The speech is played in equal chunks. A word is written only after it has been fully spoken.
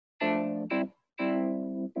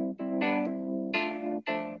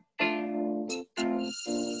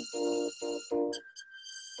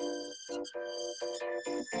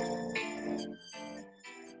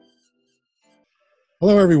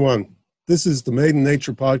Hello, everyone. This is the Made in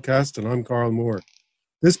Nature podcast, and I'm Carl Moore.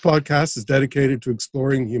 This podcast is dedicated to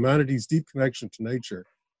exploring humanity's deep connection to nature,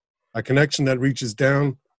 a connection that reaches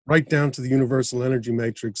right down to the universal energy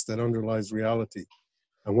matrix that underlies reality,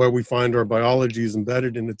 and where we find our biology is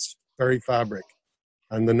embedded in its very fabric,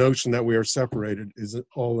 and the notion that we are separated is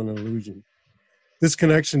all an illusion. This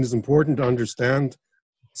connection is important to understand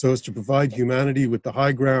so as to provide humanity with the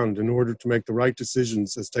high ground in order to make the right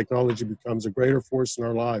decisions as technology becomes a greater force in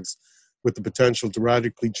our lives with the potential to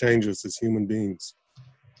radically change us as human beings.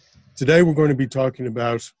 Today, we're going to be talking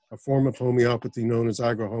about a form of homeopathy known as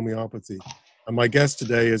agrohomeopathy. And my guest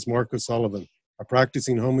today is Mark O'Sullivan, a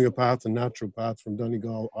practicing homeopath and naturopath from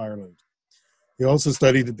Donegal, Ireland. He also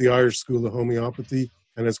studied at the Irish School of Homeopathy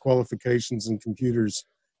and has qualifications in computers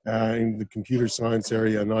in the computer science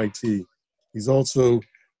area and IT. He's also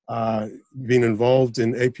been involved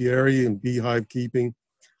in apiary and beehive keeping.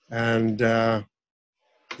 And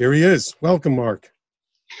here he is. Welcome, Mark.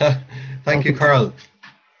 Thank you, Carl.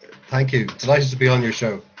 Thank you. Delighted to be on your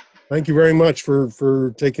show. Thank you very much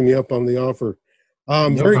for taking me up on the offer.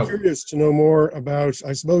 I'm very curious to know more about,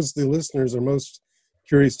 I suppose the listeners are most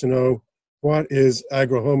curious to know what is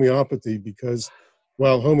agrohomeopathy, because,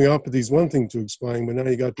 well, homeopathy is one thing to explain, but now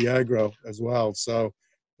you got the agro as well. So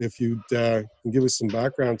if you'd can give us some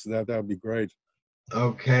background to that, that would be great.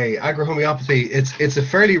 Okay, agrohomeopathy, it's a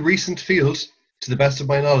fairly recent field, to the best of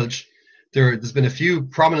my knowledge. There's been a few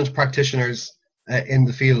prominent practitioners in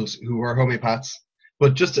the field who are homeopaths,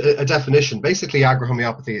 but just a definition. Basically,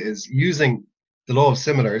 agrohomeopathy is using the law of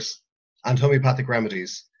similars and homeopathic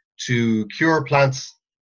remedies to cure plants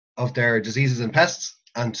of their diseases and pests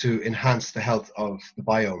and to enhance the health of the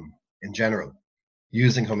biome in general,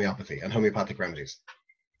 using homeopathy and homeopathic remedies.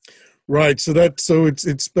 Right. So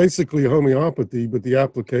it's basically homeopathy, but the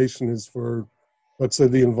application is for, let's say,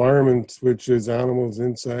 the environment, which is animals,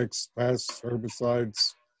 insects, pests,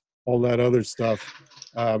 herbicides, all that other stuff.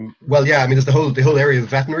 Well, yeah, I mean, there's the whole area of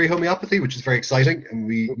veterinary homeopathy, which is very exciting, and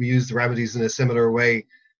we use the remedies in a similar way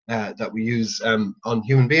that we use on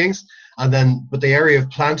human beings. And then, but the area of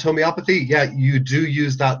plant homeopathy, yeah, you do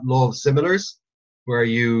use that law of similars, where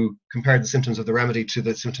you compare the symptoms of the remedy to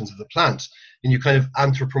the symptoms of the plant, and you kind of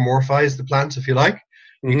anthropomorphize the plant, if you like.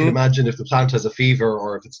 You can imagine if the plant has a fever,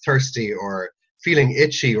 or if it's thirsty, or feeling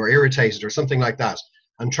itchy or irritated, or something like that,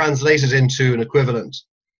 and translate it into an equivalent.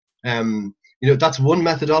 That's one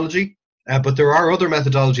methodology, but there are other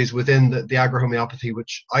methodologies within the agrohomeopathy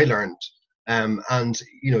which I learned. And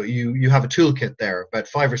you have a toolkit there, about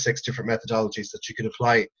 5 or 6 different methodologies that you could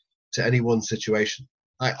apply to any one situation.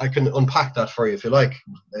 I can unpack that for you if you like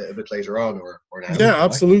a bit later on or now. Yeah,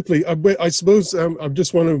 absolutely. I suppose I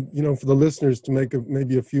just want to, for the listeners to make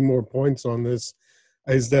maybe a few more points on this,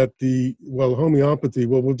 is that homeopathy,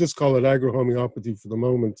 we'll just call it agrohomeopathy for the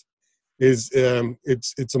moment, is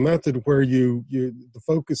it's a method where the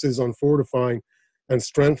focus is on fortifying and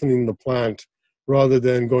strengthening the plant rather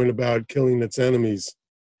than going about killing its enemies.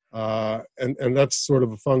 And that's sort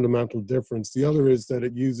of a fundamental difference. The other is that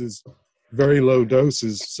it uses very low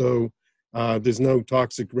doses, so there's no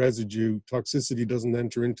toxic residue. Toxicity doesn't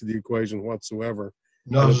enter into the equation whatsoever.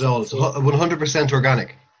 Not at all. It's 100%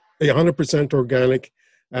 organic. 100% organic,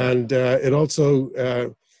 and it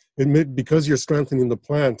also, because you're strengthening the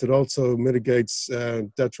plant, it also mitigates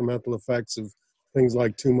detrimental effects of things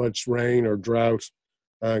like too much rain or drought,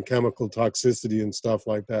 chemical toxicity, and stuff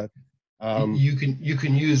like that. You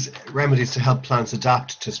can use remedies to help plants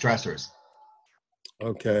adapt to stressors.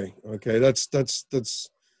 Okay, that's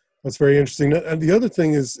very interesting. And the other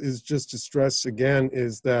thing is just to stress again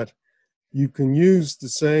is that you can use the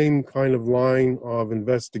same kind of line of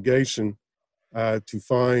investigation to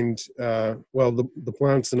find, the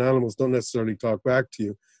plants and animals don't necessarily talk back to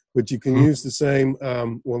you, but you can use the same,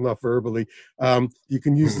 not verbally, you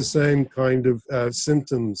can use the same kind of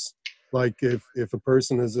symptoms, like if a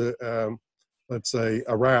person has let's say,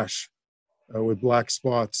 a rash, with black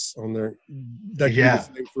spots on their, that could be the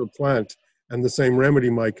same for a plant, and the same remedy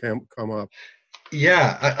might come up.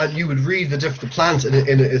 Yeah, and you would read the plant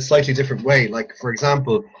in a slightly different way. Like, for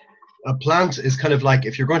example, a plant is kind of like,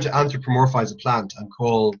 if you're going to anthropomorphize a plant and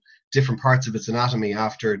call different parts of its anatomy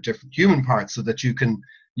after different human parts so that you can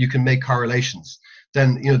make correlations,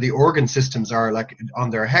 then the organ systems are like on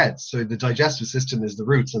their heads. So the digestive system is the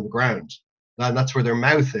roots and the ground, and that's where their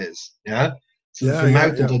mouth is. Yeah. So the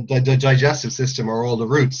mouth and the digestive system are all the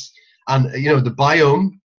roots. And, the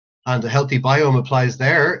biome and a healthy biome applies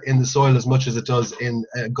there in the soil as much as it does in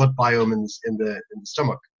a gut biome in the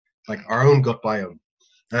stomach, like our own gut biome.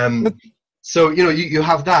 So, you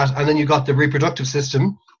have that, and then you got the reproductive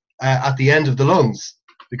system at the end of the lungs.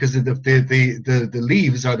 because the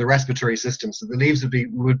leaves are the respiratory system. So the leaves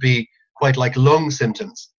would be quite like lung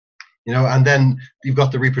symptoms, and then you've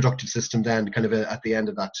got the reproductive system then kind of at the end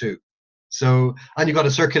of that too. So, and you've got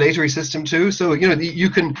a circulatory system too. So, you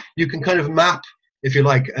can kind of map, if you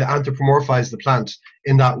like, anthropomorphize the plant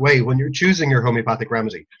in that way when you're choosing your homeopathic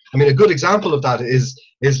remedy. I mean, a good example of that is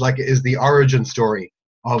the origin story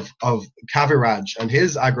of Kaviraj and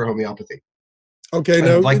his agrohomeopathy. Okay,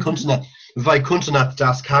 now Vaikuntanath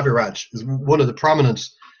Das Kaviraj is one of the prominent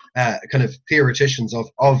kind of theoreticians of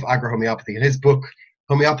agrohomeopathy. In his book,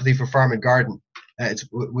 Homeopathy for Farm and Garden, it's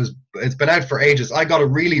been out for ages. I got a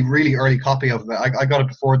really, really early copy of it. I got it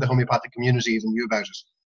before the homeopathic community even knew about it,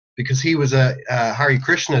 because he was a Hare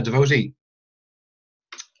Krishna devotee.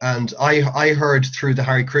 And I heard through the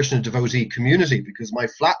Hare Krishna devotee community, because my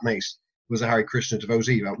flatmate was a Hare Krishna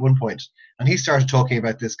devotee at one point, and he started talking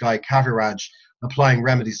about this guy Kaviraj applying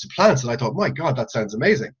remedies to plants, and I thought, my God, that sounds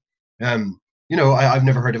amazing. I've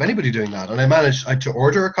never heard of anybody doing that, and I managed to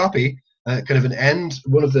order a copy, kind of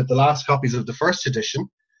one of the last copies of the first edition,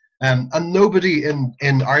 and nobody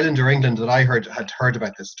in Ireland or England that I had heard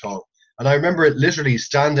about this at all. And I remember it literally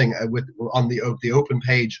standing on the open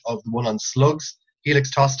page of the one on slugs, Helix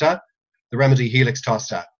Tosta, the remedy Helix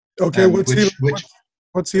Tosta. Okay,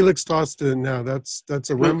 what's Helix Tosta now? That's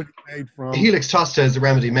a remedy made from. Helix Tosta is a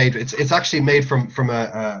remedy made. It's actually made from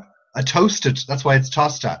a toasted. That's why it's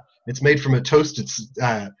Tosta. It's made from a toasted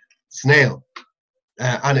snail,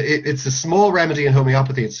 and it's a small remedy in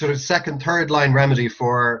homeopathy. It's sort of second, third line remedy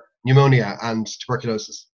for pneumonia and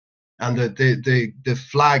tuberculosis. And the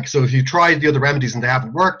flag. So if you tried the other remedies and they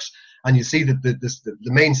haven't worked, and you see that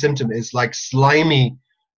the main symptom is like slimy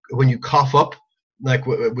when you cough up, like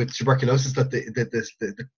with tuberculosis, that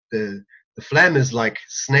the phlegm is like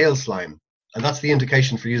snail slime, and that's the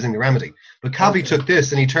indication for using the remedy. But Kavi took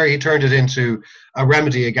this and he turned it into a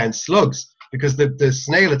remedy against slugs, because the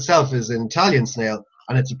snail itself is an Italian snail,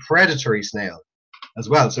 and it's a predatory snail as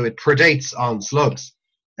well, so it predates on slugs.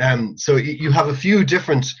 So you have a few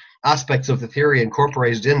different aspects of the theory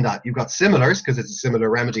incorporated in that. You've got similars, because it's a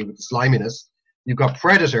similar remedy with the sliminess. You've got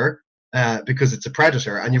predator, because it's a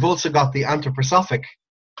predator, and you've also got the anthroposophic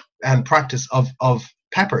practice of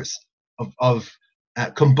peppers, of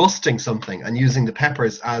combusting something and using the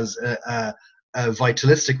peppers as a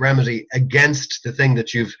vitalistic remedy against the thing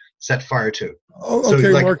that you've set fire to. Oh, okay, so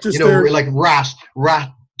like, Mark, like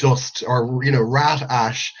rat dust or rat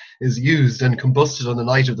ash is used and combusted on the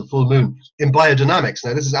night of the full moon in biodynamics.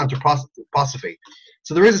 Now, this is anthroposophy,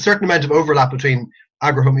 so there is a certain amount of overlap between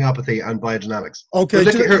agrohomeopathy and biodynamics. Okay,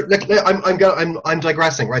 I'm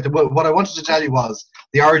digressing, right? What I wanted to tell you was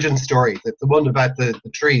the origin story, the one about the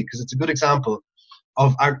tree, because it's a good example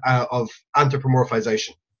of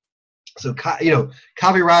anthropomorphization. So,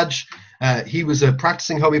 Kaviraj, he was a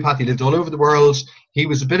practicing homeopath. He lived all over the world. He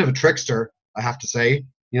was a bit of a trickster, I have to say.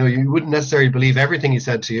 You wouldn't necessarily believe everything he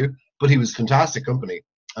said to you, but he was fantastic company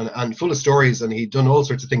and full of stories, and he'd done all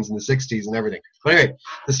sorts of things in the 60s and everything. But anyway,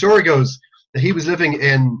 the story goes that he was living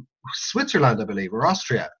in Switzerland, I believe, or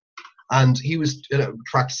Austria, and he was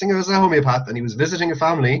practicing as a homeopath, and he was visiting a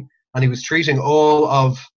family, and he was treating all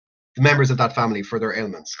of the members of that family for their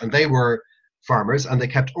ailments. And they were farmers, and they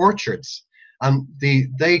kept orchards. And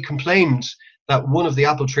they complained that one of the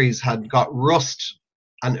apple trees had got rust,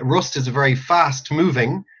 and rust is a very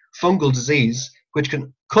fast-moving fungal disease which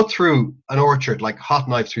can cut through an orchard like a hot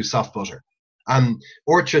knife through soft butter.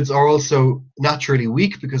 Orchards are also naturally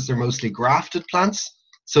weak because they're mostly grafted plants,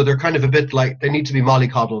 so they're kind of a bit like they need to be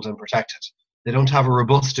mollycoddled and protected. They don't have a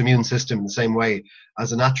robust immune system in the same way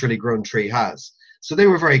as a naturally grown tree has. So they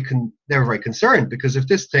were very concerned, because if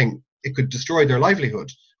this thing, it could destroy their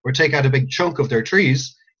livelihood or take out a big chunk of their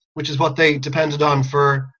trees, which is what they depended on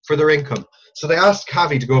for their income. So they asked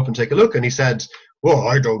Kavi to go up and take a look, and he said, "Well,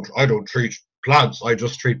 I don't treat plants, I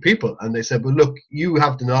just treat people." And they said, "Well, look, you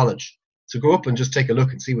have the knowledge, so go up and just take a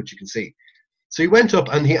look and see what you can see." So he went up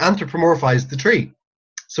and he anthropomorphized the tree.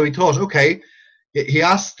 So he thought, okay, he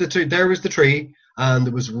asked the tree, there was the tree, and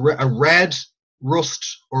there was a red rust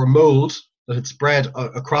or mold that had spread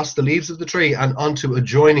across the leaves of the tree and onto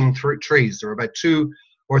adjoining trees. There were about 2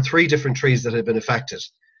 or 3 different trees that had been affected.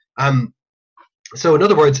 So in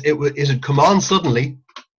other words, it had come on suddenly.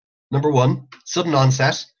 Number one, sudden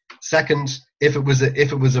onset. Second, if it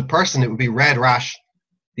was a person, it would be red rash,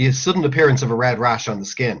 the sudden appearance of a red rash on the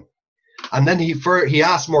skin. And then he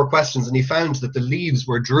asked more questions, and he found that the leaves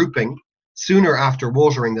were drooping sooner after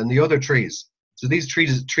watering than the other trees. So these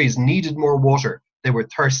trees needed more water. They were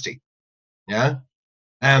thirsty. Yeah.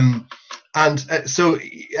 So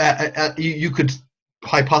you could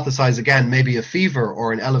hypothesize again maybe a fever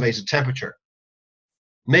or an elevated temperature.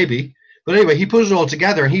 maybe. But anyway, he put it all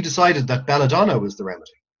together and he decided that belladonna was the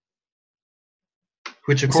remedy,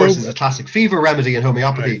 which of course is a classic fever remedy in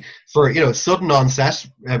homeopathy, right. for sudden onset,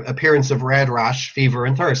 appearance of red rash, fever,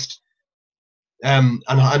 and thirst, and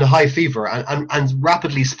a high fever, and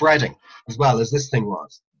rapidly spreading as well as this thing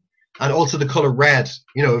was, and also the color red.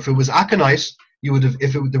 If it was aconite, you would have.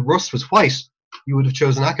 If the rust was white, you would have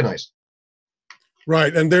chosen aconite.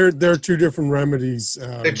 Right, and there are two different remedies.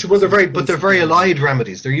 Well, they're very allied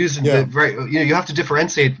remedies. They're using you have to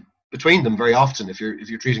differentiate between them very often if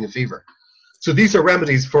you're treating a fever. So these are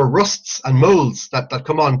remedies for rusts and molds that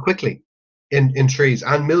come on quickly in trees,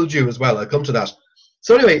 and mildew as well. I'll come to that.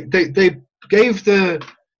 So anyway, they gave the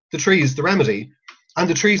trees the remedy, and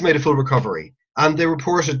the trees made a full recovery. And they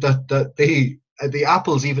reported that the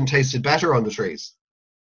apples even tasted better on the trees,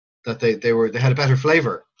 that they had a better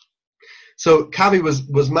flavor. So Cavey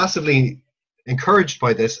was massively encouraged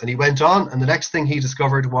by this, and he went on, and the next thing he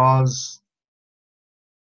discovered was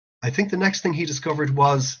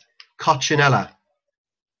Coccinella.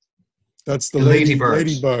 That's the ladybird.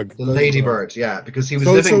 The ladybird, yeah, because he was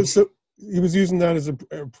living. So he was using that as a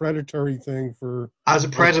predatory thing for. As a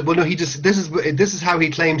predator, well, no, this is how he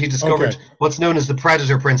claimed he discovered what's known as the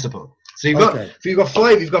predator principle. So you've got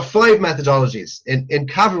five methodologies in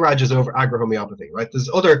Kaviraj's over agrohomeopathy, right?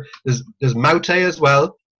 There's Maute as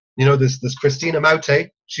well. There's Christina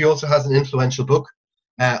Maute. She also has an influential book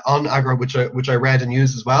on agro, which I read and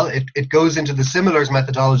used as well. It goes into the similars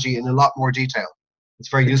methodology in a lot more detail. It's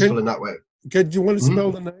very useful in that way. Okay, do you want to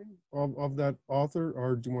spell the name of that author,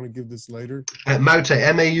 or do you want to give this later? Maute,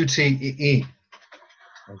 Mautee.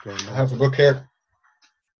 Okay. I have a book here.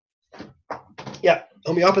 Yeah,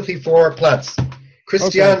 Homeopathy for Plants.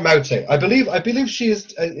 Christiane Maute. I believe she is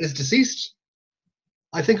deceased.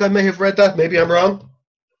 I think I may have read that. Maybe I'm wrong.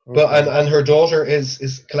 Okay. But and her daughter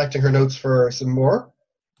is collecting her notes for some more.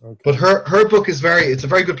 Okay. But her book is it's a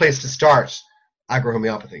very good place to start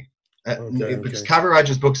agrohomeopathy. Because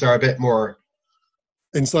Kaviraj's books are a bit more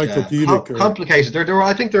encyclopedic, complicated.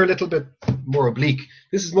 I think they're a little bit more oblique.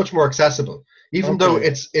 This is much more accessible, even though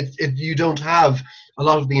you don't have a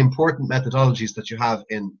lot of the important methodologies that you have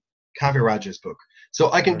in Kaviraj's book.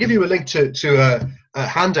 So I can give you a link to a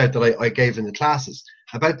handout that I gave in the classes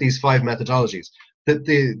about these 5 methodologies.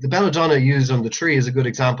 The belladonna used on the tree is a good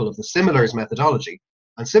example of the similars methodology,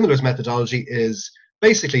 and similars methodology is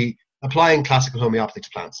basically applying classical homeopathy to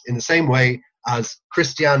plants in the same way as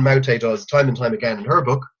Christiane Maute does time and time again in her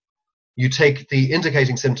book. You take the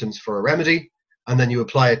indicating symptoms for a remedy, and then you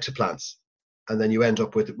apply it to plants, and then you end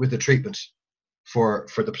up with a treatment for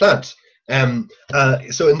the plant.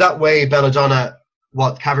 So in that way, belladonna,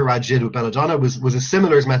 what Kaviraj did with belladonna was a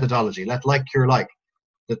similars methodology. Let like cure like.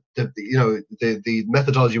 The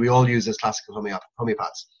methodology we all use as classical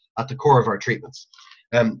homeopaths at the core of our treatments.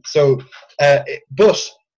 But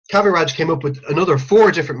Kaviraj came up with another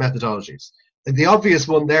 4 different methodologies. The obvious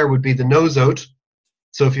one there would be the nosode.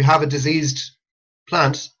 So if you have a diseased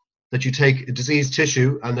plant, that you take a diseased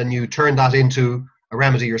tissue and then you turn that into a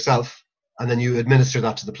remedy yourself, and then you administer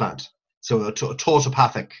that to the plant. So a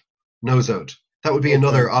tautopathic nosode. That would be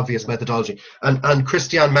another obvious methodology. And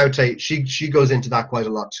Christiane Maute, she goes into that quite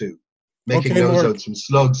a lot too. Making nosodes from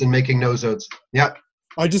slugs and making nosodes. Yeah.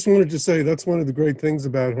 I just wanted to say that's one of the great things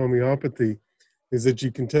about homeopathy is that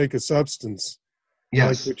you can take a substance,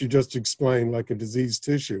 like what you just explained, like a diseased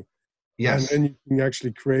tissue. Yes. And then you can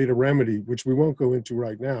actually create a remedy, which we won't go into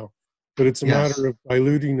right now. But it's a matter of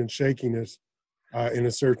diluting and shaking it in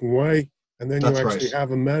a certain way. And then you actually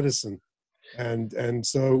have a medicine. And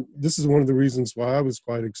so this is one of the reasons why I was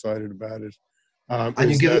quite excited about it.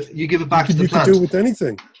 And you give it back to the plant. You can do it with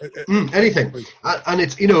anything. Anything. And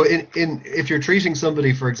it's if you're treating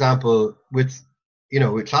somebody, for example, with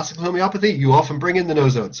classical homeopathy, you often bring in the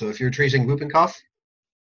nosode. So if you're treating whooping cough,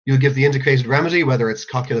 you'll give the indicated remedy, whether it's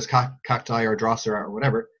Cocculus cacti or Drosera or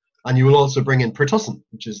whatever, and you will also bring in pertussin,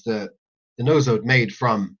 which is the nosode made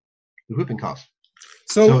from the whooping cough.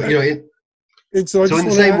 So in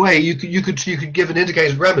the same way, you could give an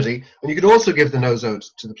indicated remedy, and you could also give the nosode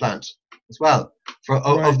to the plant as well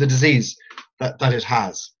of the disease that it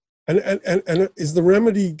has. And is the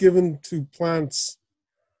remedy given to plants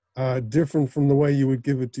different from the way you would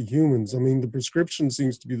give it to humans? I mean, the prescription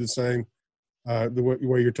seems to be the same, the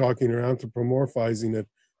way you're talking or anthropomorphizing it,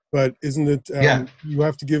 but isn't it? You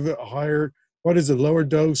have to give it a higher. What is it? Lower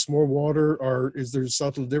dose, more water, or is there a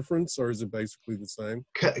subtle difference, or is it basically the same?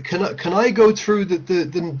 Can I go through the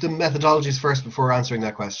methodologies first before answering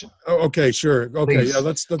that question? Oh, okay, sure. Okay, please. Yeah,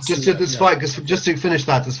 let's five, because just to finish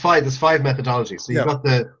that, there's five methodologies. So you've got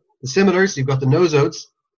the similars, you've got the nosodes,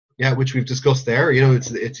 yeah, which we've discussed there. You know,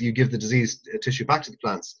 it's you give the diseased tissue back to the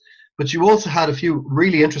plants. But you also had a few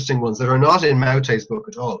really interesting ones that are not in Maute's book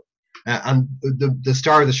at all. And the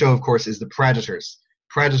star of the show, of course, is the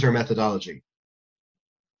predator methodology.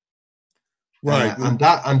 Right. And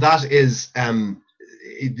that is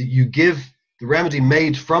you give the remedy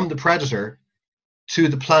made from the predator to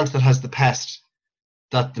the plant that has the pest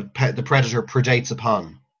that the predator predates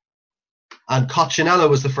upon. And Coccinella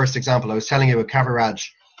was the first example. I was telling you about Cavaraj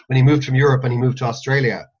when he moved from Europe and he moved to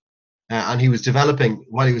Australia, and he was developing,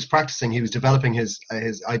 while he was practicing, he was developing his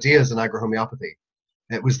ideas in agrohomeopathy.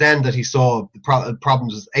 It was then that he saw the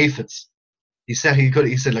problems with aphids. He said,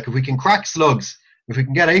 like, if we can crack slugs, if we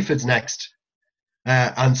can get aphids next.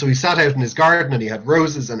 And so he sat out in his garden and he had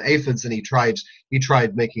roses and aphids, and he tried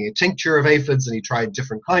making a tincture of aphids, and he tried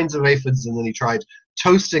different kinds of aphids, and then he tried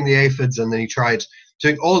toasting the aphids, and then he tried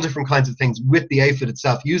doing all different kinds of things with the aphid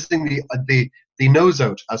itself, using the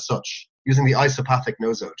nosote as such, using the isopathic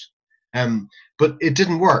nosote. But it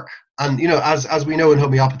didn't work. And you know, as we know in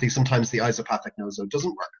homeopathy, sometimes the isopathic nosote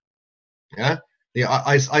doesn't work. Yeah, the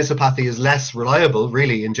isopathy is less reliable,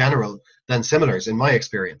 really, in general, than similars, in my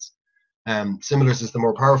experience. Similars is the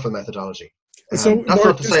more powerful methodology. So that's Mark,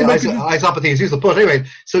 not to say isopathy is useful, but anyway,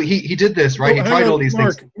 so he did this, right? No, he tried all these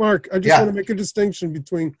things. Mark, I just want to make a distinction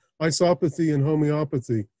between isopathy and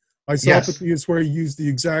homeopathy. Isopathy is where you use the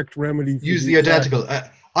exact remedy. Use the identical.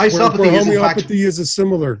 Isopathy where homeopathy is a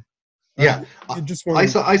similar.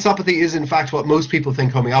 Isopathy is in fact what most people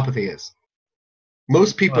think homeopathy is.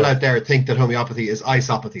 Most people out there think that homeopathy is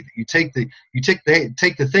isopathy. You take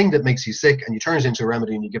the thing that makes you sick and you turn it into a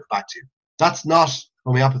remedy and you give it back to you. That's not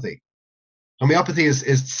homeopathy. Homeopathy is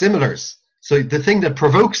similars. So the thing that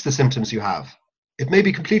provokes the symptoms you have, it may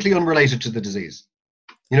be completely unrelated to the disease.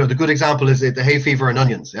 You know, the good example is the hay fever and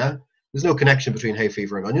onions. Yeah, there's no connection between hay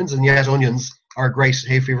fever and onions, and yet onions are a great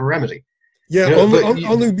hay fever remedy. Yeah, you know,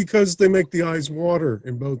 only because they make the eyes water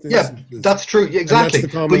in both instances. Yeah, that's true. Exactly.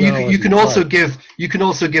 But you can also give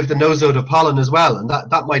the nosote of pollen as well, and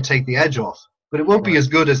that might take the edge off. But it won't be as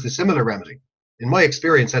good as the similar remedy, in my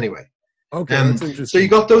experience, anyway. Okay, that's interesting. So you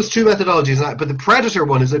got those two methodologies, but the predator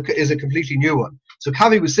one is a completely new one. So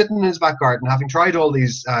Cavi was sitting in his back garden, having tried all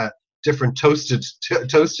these different toasted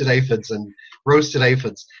aphids and roasted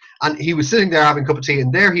aphids, and he was sitting there having a cup of tea,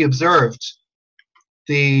 and there he observed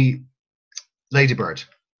the ladybird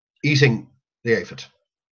eating the aphid.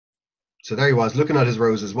 So there he was, looking at his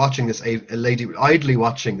roses, watching this idly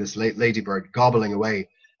watching this ladybird gobbling away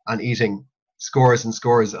and eating scores and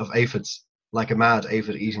scores of aphids like a mad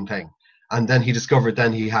aphid eating thing. And then he discovered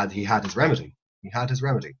he had his remedy. He had his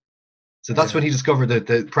remedy. So that's when he discovered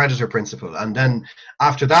the predator principle. And then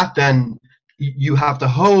after that, then you have the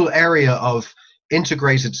whole area of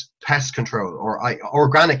integrated pest control, or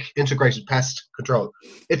organic integrated pest control.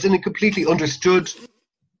 It's in a completely understood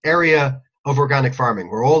area of organic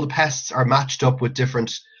farming where all the pests are matched up with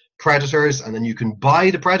different predators, and then you can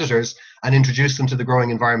buy the predators and introduce them to the growing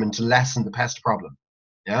environment to lessen the pest problem.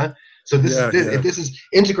 Yeah. So this is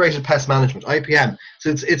integrated pest management, IPM. So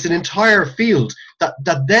it's an entire field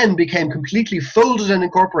that then became completely folded and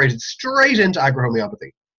incorporated straight into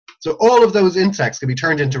agrohomeopathy. So all of those insects can be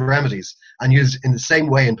turned into remedies and used in the same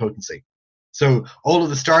way in potency. So all of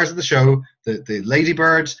the stars of the show, the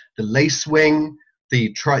ladybird, the lacewing,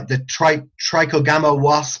 the trichogamma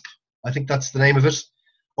wasp, I think that's the name of it.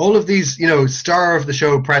 All of these, you know, star of the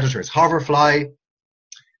show predators, hoverfly,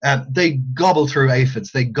 they gobble through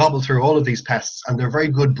aphids, they gobble through all of these pests, and they're very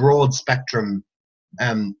good broad spectrum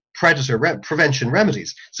predator prevention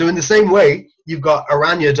remedies. So in the same way, you've got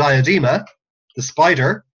Arania diadema, the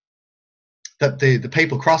spider, that the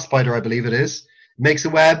papal cross spider, I believe it is, makes a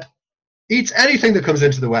web, eats anything that comes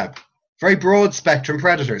into the web. Very broad spectrum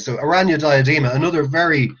predator. So Arania diadema, another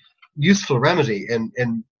very useful remedy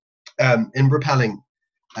in repelling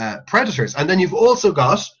predators. And then you've also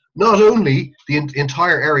got not only the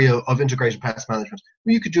entire area of integrated pest management.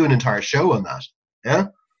 You could do an entire show on that, yeah.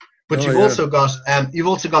 But you've also got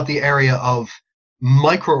the area of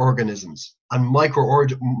microorganisms and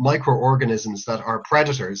microorganisms that are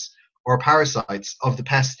predators or parasites of the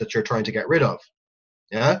pests that you're trying to get rid of.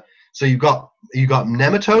 Yeah. So you've got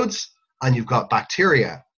nematodes and you've got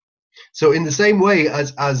bacteria. So in the same way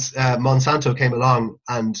as Monsanto came along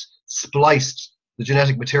and spliced the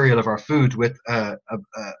genetic material of our food with a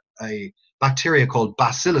bacteria called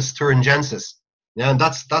Bacillus thuringiensis. Yeah, and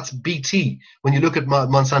that's BT. When you look at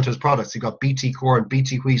Monsanto's products, you've got BT corn,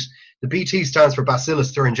 BT wheat. The BT stands for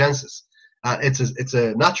Bacillus thuringiensis. It's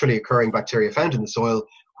a naturally occurring bacteria found in the soil,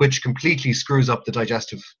 which completely screws up the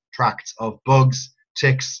digestive tracts of bugs,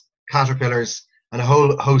 ticks, caterpillars, and a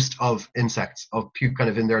whole host of insects, of kind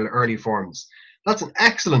of in their early forms. That's an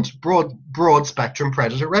excellent broad spectrum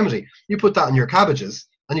predator remedy. You put that in your cabbages,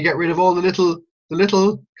 and you get rid of all the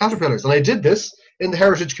little caterpillars. And I did this in the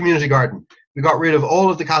Heritage Community Garden. We got rid of all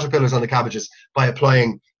of the caterpillars on the cabbages by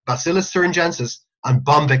applying Bacillus thuringiensis and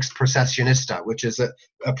Bombyx processionista, which is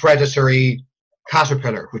a predatory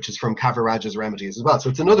caterpillar, which is from Cavaraj's remedies as well. So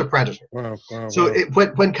it's another predator. Wow, wow, So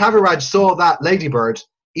wow. when Cavaraj saw that ladybird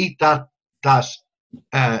eat that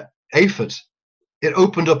aphid, it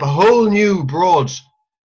opened up a whole new broad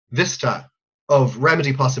vista of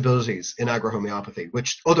remedy possibilities in agrohomeopathy,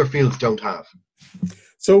 which other fields don't have.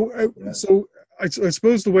 So, I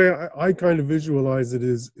suppose the way I kind of visualize it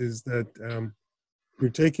is that you're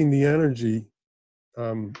taking the energy.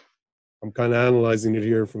 I'm kind of analyzing it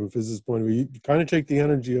here from a physicist point of view. You kind of take the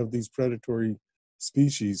energy of these predatory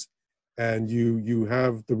species, and you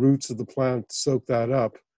have the roots of the plant soak that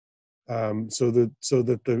up, so that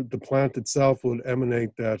the plant itself will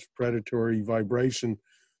emanate that predatory vibration,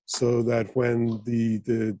 so that when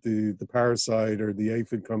the parasite or the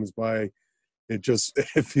aphid comes by, it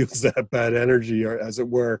feels that bad energy, or as it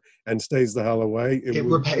were, and stays the hell away.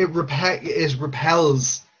 It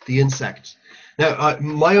repels the insect. Now,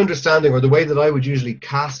 my understanding, or the way that I would usually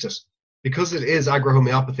cast it, because it is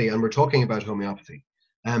agrohomeopathy and we're talking about homeopathy,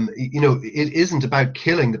 it isn't about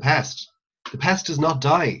killing the pest. The pest does not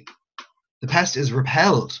die. The pest is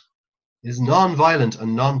repelled. It is non-violent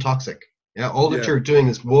and non-toxic. Yeah, all that you're doing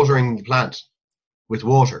is watering the plant with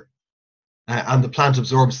water, and the plant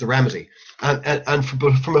absorbs the remedy. And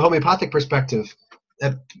from a homeopathic perspective,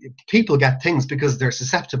 people get things because they're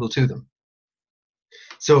susceptible to them.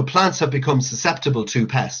 So plants have become susceptible to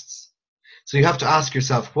pests. So you have to ask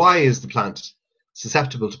yourself, why is the plant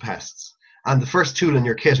susceptible to pests? And the first tool in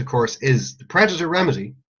your kit, of course, is the predator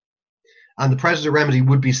remedy. And the predator remedy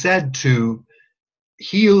would be said to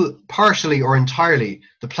heal partially or entirely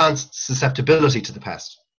the plant's susceptibility to the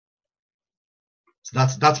pest. So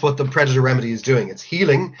that's what the predator remedy is doing. It's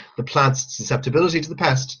healing the plant's susceptibility to the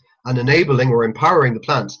pest and enabling or empowering the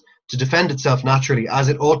plant to defend itself naturally, as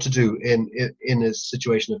it ought to do in a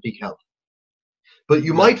situation of peak health. But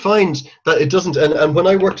you might find that it doesn't. And when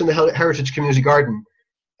I worked in the Heritage Community Garden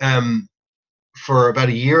for about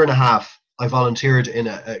a year and a half, I volunteered in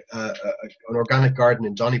an organic garden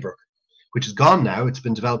in Donnybrook, which is gone now. It's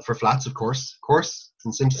been developed for flats, of course,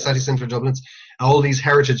 in City Centre Dublin's. All these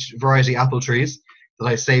heritage variety apple trees that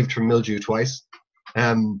I saved from mildew twice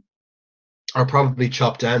are probably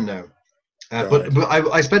chopped down now. But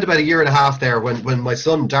I spent about a year and a half there when my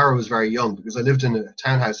son Dara was very young, because I lived in a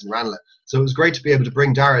townhouse in Ranelagh. So it was great to be able to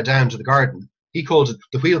bring Dara down to the garden. He called it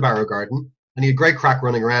the wheelbarrow garden, and he had great crack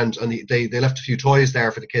running around, and they left a few toys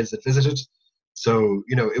there for the kids that visited. So,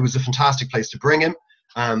 it was a fantastic place to bring him.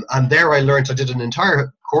 And there I did an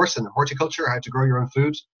entire course in horticulture, how to grow your own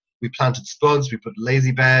food. We planted spuds, we put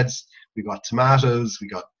lazy beds, we got tomatoes, we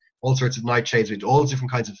got all sorts of nightshades, we had all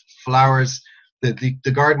different kinds of flowers.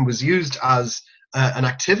 The garden was used as an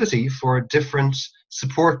activity for different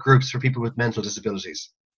support groups for people with mental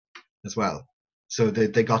disabilities as well. So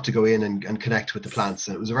they got to go in and connect with the plants,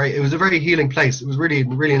 and it was a very healing place. It was really,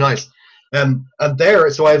 really nice. And there,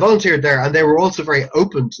 so I volunteered there, and they were also very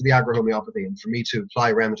open to the agrohomeopathy and for me to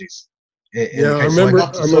apply remedies. I remember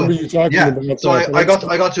you talking about that. So I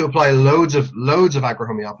got to apply loads of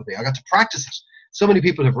agrohomeopathy. I got to practice it. So many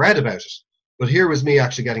people have read about it, but here was me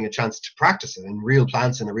actually getting a chance to practice it in real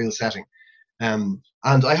plants in a real setting. And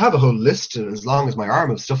I have a whole list as long as my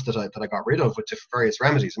arm of stuff that I got rid of with various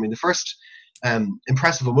remedies. I mean, the first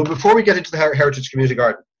impressive one. Well, before we get into the Heritage Community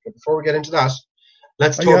Garden, before we get into that,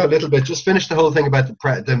 let's talk a little bit. Just finish the whole thing about the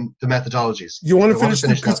methodologies. You want to finish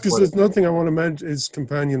because there's another thing I want to mention is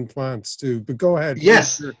companion plants too. But go ahead.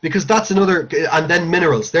 Yes, because that's another, and then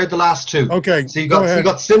minerals. They're the last two. Okay. So you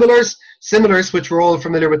got similars, which we're all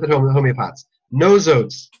familiar with the homeopaths.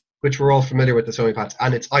 Nosodes, which we're all familiar with the homeopaths,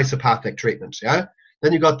 and its isopathic treatment. Yeah.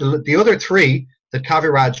 Then you got the other three that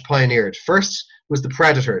Kaviraj pioneered. First was the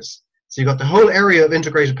predators. So you got the whole area of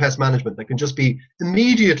integrated pest management that can just be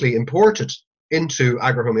immediately imported into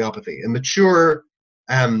agrohomeopathy, a mature,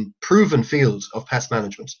 proven field of pest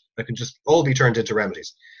management that can just all be turned into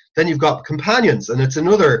remedies. Then you've got companions, and it's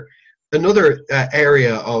another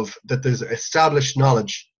area of that there's established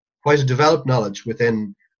knowledge, quite a developed knowledge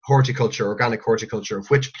within horticulture, organic horticulture, of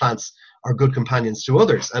which plants are good companions to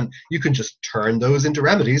others, and you can just turn those into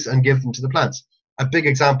remedies and give them to the plants. A big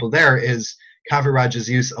example there is Kaviraj's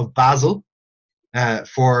use of basil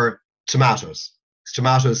for tomatoes.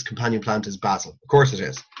 Tomatoes' companion plant is basil. Of course it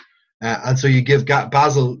is. And so you give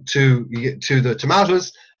basil to the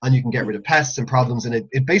tomatoes, and you can get rid of pests and problems. And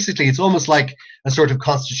it basically, it's almost like a sort of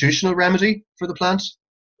constitutional remedy for the plant.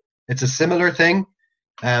 It's a similar thing.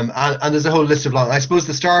 And there's a whole list of long. I suppose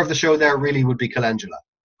the star of the show there really would be calendula,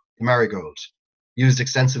 the marigold, used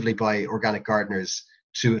extensively by organic gardeners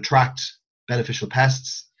to attract beneficial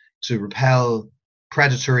pests, to repel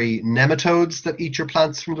predatory nematodes that eat your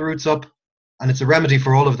plants from the roots up. And it's a remedy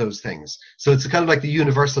for all of those things. So it's kind of like the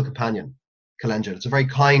universal companion, calendula. It's a very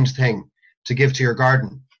kind thing to give to your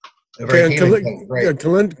garden. A very healing thing. Right.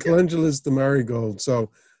 Calendula is the marigold. So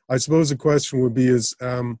I suppose the question would be is,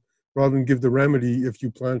 rather than give the remedy, if you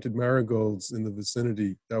planted marigolds in the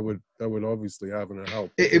vicinity, that would obviously have an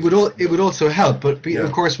help. It would also help, but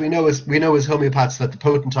of course we know as homeopaths that the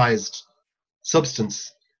potentized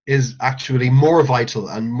substance is actually more vital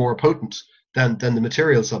and more potent than the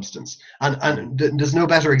material substance. And there's no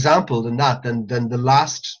better example than that than the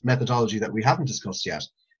last methodology that we haven't discussed yet,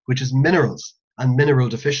 which is minerals and mineral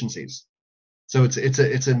deficiencies. So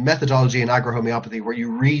it's a methodology in agrohomeopathy where you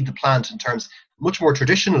read the plant in terms, much more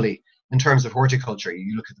traditionally, in terms of horticulture.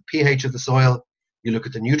 You look at the pH of the soil, you look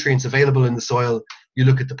at the nutrients available in the soil, you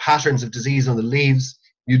look at the patterns of disease on the leaves,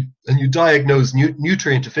 and you diagnose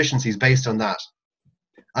nutrient deficiencies based on that.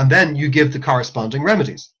 And then you give the corresponding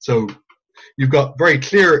remedies. So you've got very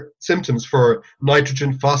clear symptoms for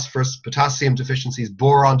nitrogen, phosphorus, potassium deficiencies,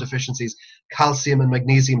 boron deficiencies, calcium and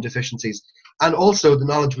magnesium deficiencies, and also the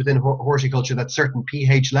knowledge within horticulture that certain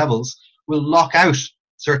pH levels will lock out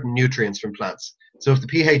certain nutrients from plants. So if the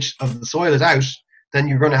pH of the soil is out, then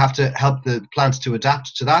you're going to have to help the plants to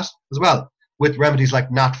adapt to that as well, with remedies like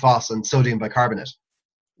NatPhos and sodium bicarbonate.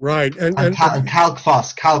 Right. And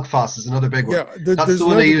CalcPhos. CalcPhos is another big one. Yeah, that's the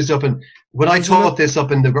one they used up in, when I taught this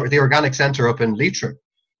up in the organic center up in Leitrim.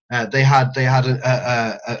 They had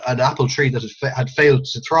an apple tree that had failed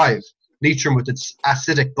to thrive. Leitrim with its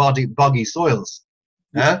acidic boggy soils,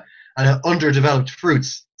 and underdeveloped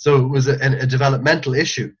fruits. So it was a developmental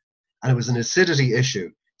issue, and it was an acidity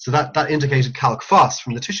issue. So that indicated CalcPhos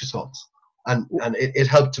from the tissue salts, and it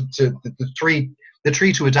helped the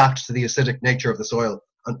tree to adapt to the acidic nature of the soil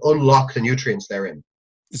and unlock the nutrients therein.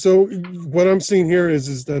 So what I'm seeing here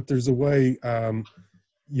is that there's a way,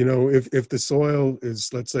 if the soil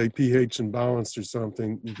is, let's say, pH imbalanced or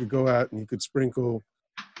something, you could go out and you could sprinkle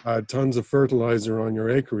tons of fertilizer on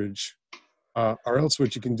your acreage, or else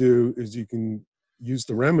what you can do is you can use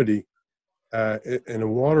the remedy in a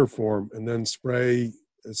water form and then spray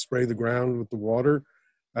the ground with the water.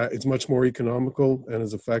 It's much more economical and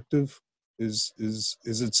as effective. Is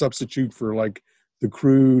it substitute for like the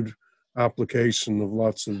crude application of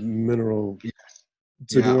lots of mineral?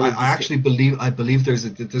 I believe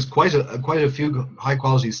there's quite a few high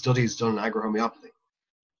quality studies done in agrohomeopathy,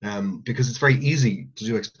 because it's very easy to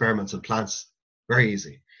do experiments on plants. Very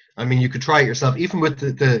easy. I mean, you could try it yourself, even with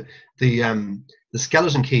the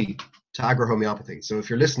skeleton key to agrohomeopathy. So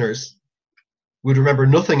if your listeners would remember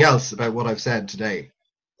nothing else about what I've said today,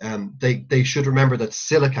 they should remember that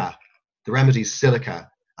silica, the remedy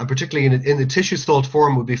silica, and particularly in the tissue salt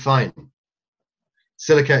form, would be fine.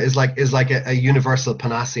 Silica is like a universal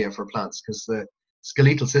panacea for plants, because the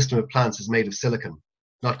skeletal system of plants is made of silicon,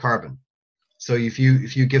 not carbon. So if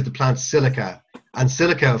you give the plants silica, and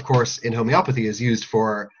silica, of course, in homeopathy is used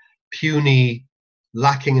for puny,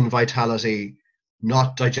 lacking in vitality,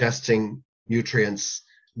 not digesting nutrients,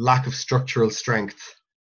 lack of structural strength,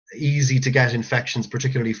 easy to get infections,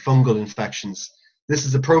 particularly fungal infections. This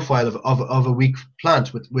is a profile of a weak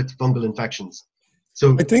plant with fungal infections.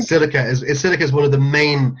 So I think silica is one of the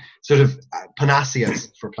main sort of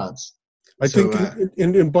panaceas for plants. I think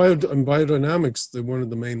in biodynamics, one of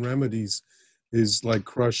the main remedies is like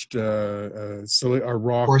crushed silica or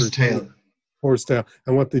rock, horsetail,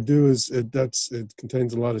 and what they do is it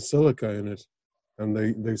contains a lot of silica in it, and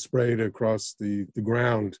they spray it across the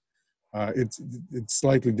ground. It's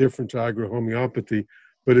slightly different to agrohomeopathy,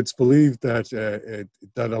 but it's believed that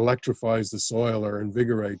that electrifies the soil or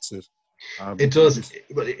invigorates it. It does,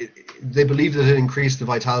 but they believe that it increased the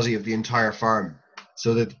vitality of the entire farm.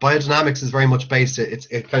 So that biodynamics is very much based. It's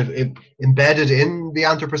kind of embedded in the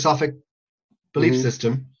anthroposophic belief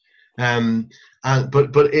system, but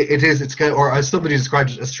it's kind of, or as somebody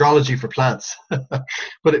described it, astrology for plants.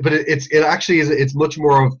 but it actually is. It's much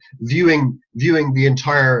more of viewing the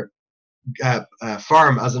entire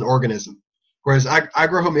farm as an organism. Whereas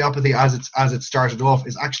agrohomeopathy, as it started off,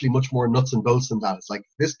 is actually much more nuts and bolts than that. It's like,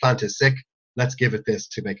 this plant is sick, let's give it this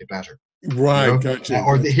to make it better. Right, you know? Gotcha.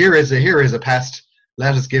 Or here is a pest,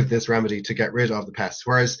 let us give this remedy to get rid of the pest.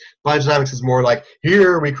 Whereas biodynamics is more like,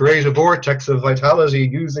 here we create a vortex of vitality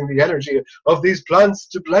using the energy of these plants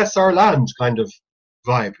to bless our land, kind of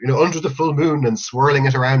vibe, under the full moon and swirling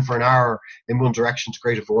it around for an hour in one direction to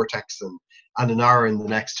create a vortex, and an hour in the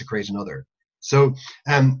next to create another. So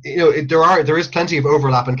there is plenty of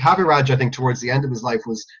overlap, and Kaviraj, I think, towards the end of his life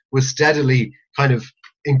was steadily kind of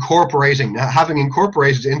having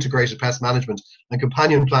incorporated integrated pest management and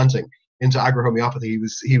companion planting into agrohomeopathy.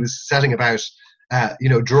 He was setting about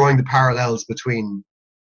drawing the parallels between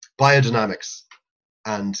biodynamics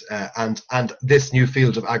and this new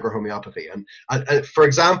field of agrohomeopathy. And for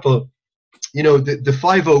example, the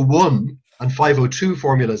 501 and 502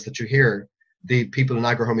 formulas that you hear the people in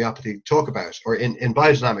agrohomeopathy talk about, or in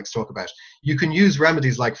biodynamics talk about, you can use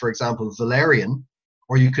remedies like, for example, valerian,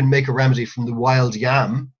 or you can make a remedy from the wild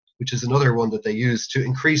yam, which is another one that they use to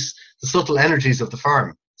increase the subtle energies of the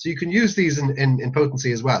farm. So you can use these in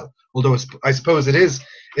potency as well. Although I suppose it is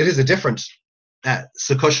a different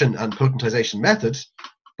succussion and potentization method.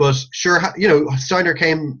 But sure, Steiner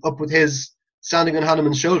came up with his standing on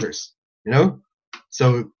Hahnemann's shoulders.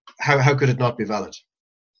 So how could it not be valid?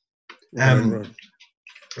 Right.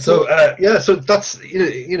 So that's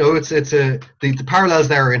the parallels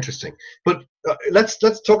there are interesting. But let's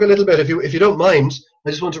talk a little bit, if you don't mind. I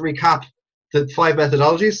just want to recap the 5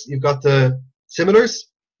 methodologies. You've got the similars,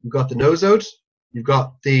 you've got the nosode, you've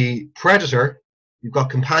got the predator, you've got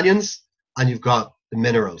companions, and you've got the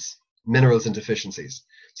minerals and deficiencies.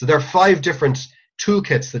 So there are 5 different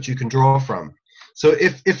toolkits that you can draw from. So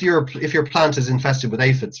if your plant is infested with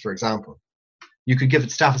aphids, for example, you could give it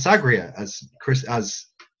Staphylos aureus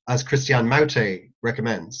as Christian Maute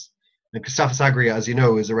recommends. And Staphylos aureus, as you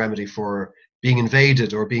know, is a remedy for being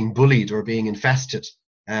invaded or being bullied or being infested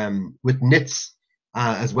with nits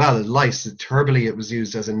as well as lice. Turbally, it was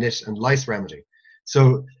used as a nit and lice remedy.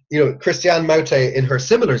 So, Christian Maute in her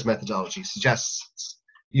similars methodology suggests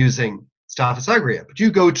using Staphylos aureus. But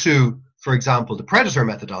you go to, for example, the predator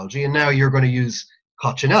methodology, and now you're going to use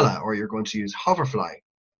Coccinella, or you're going to use hoverfly,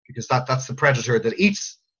 because that's the predator that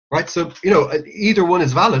eats, right? So, either one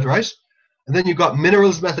is valid, right? And then you've got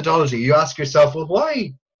minerals methodology. You ask yourself, well,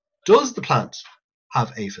 why does the plant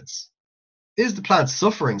have aphids? Is the plant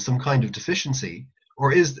suffering some kind of deficiency,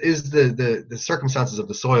 or is the circumstances of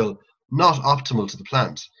the soil not optimal to the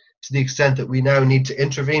plant, to the extent that we now need to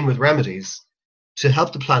intervene with remedies to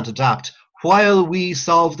help the plant adapt while we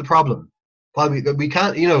solve the problem? While we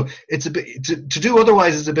can't, it's a bit, to do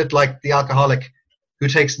otherwise is a bit like the alcoholic who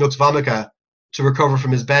takes Nux vomica to recover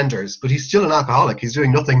from his benders, but he's still an alcoholic. He's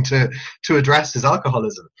doing nothing to address his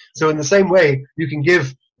alcoholism. So in the same way, you can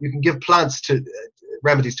give plants to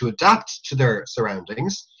remedies to adapt to their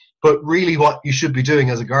surroundings, but really what you should be doing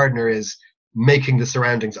as a gardener is making the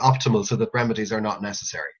surroundings optimal so that remedies are not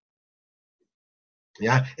necessary.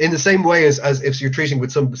 Yeah, in the same way as if you're treating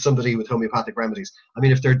with somebody with homeopathic remedies. I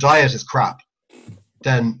mean, if their diet is crap,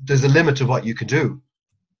 then there's a limit to what you can do.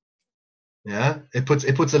 Yeah, it puts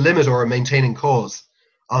a limit or a maintaining cause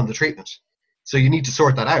on the treatment. So you need to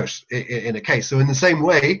sort that out in a case. So in the same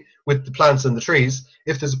way with the plants and the trees,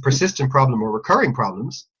 if there's a persistent problem or recurring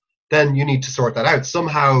problems, then you need to sort that out.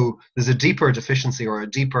 Somehow there's a deeper deficiency or a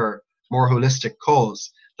deeper, more holistic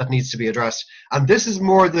cause that needs to be addressed. And this is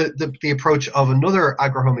more the approach of another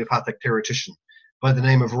agrohomeopathic theoretician by the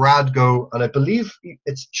name of Radko, and I believe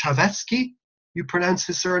it's Chavetsky, you pronounce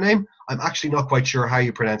his surname. I'm actually not quite sure how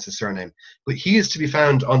you pronounce his surname, but he is to be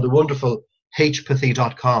found on the wonderful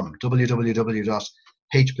hpathy.com,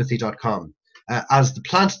 www.hpathy.com, as the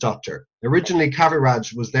plant doctor. Originally,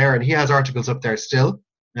 Kaviraj was there, and he has articles up there still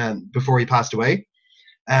before he passed away.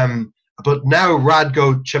 But now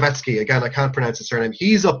Radko Chavetsky, again, I can't pronounce his surname,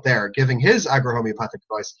 he's up there giving his agrohomeopathic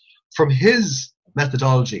advice from his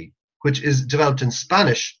methodology, which is developed in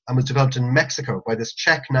Spanish and was developed in Mexico by this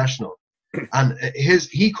Czech national. And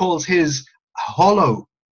he calls his hollow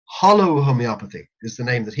homeopathy is the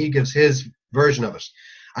name that he gives his version of it.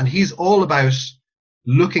 And he's all about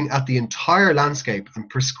looking at the entire landscape and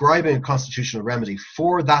prescribing a constitutional remedy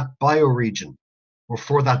for that bioregion or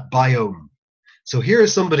for that biome. So here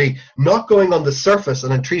is somebody not going on the surface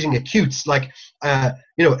and then treating acutes like,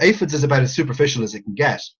 aphids is about as superficial as it can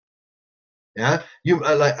get. Yeah,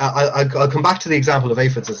 I'll come back to the example of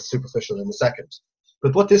aphids as superficial in a second.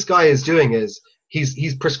 But what this guy is doing is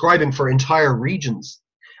he's prescribing for entire regions,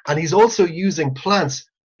 and he's also using plants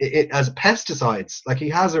as pesticides. Like he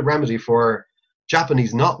has a remedy for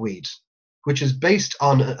Japanese knotweed, which is based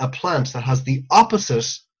on a plant that has the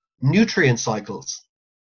opposite nutrient cycles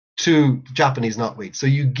to Japanese knotweed. So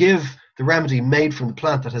you give the remedy made from the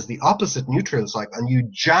plant that has the opposite nutrient cycle, and you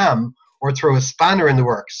jam or throw a spanner in the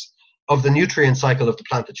works of the nutrient cycle of the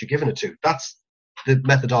plant that you're giving it to. That's the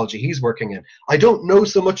methodology he's working in. I don't know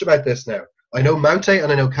so much about this now. I know Maute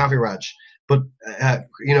and I know Kaviraj, But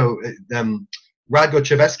Radko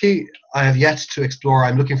Chevesky, I have yet to explore.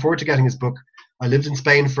 I'm looking forward to getting his book. I lived in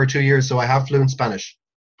Spain for 2 years, so I have fluent Spanish.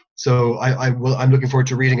 So I'm looking forward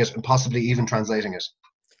to reading it and possibly even translating it.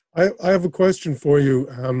 I have a question for you.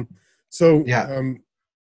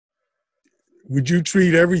 Would you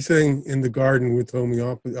treat everything in the garden with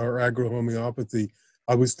homeopathy or agrohomeopathy?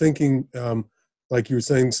 I was thinking, like you were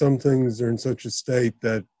saying, some things are in such a state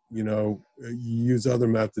that, you use other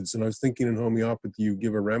methods. And I was thinking in homeopathy, you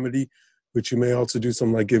give a remedy, but you may also do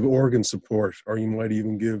something like give organ support, or you might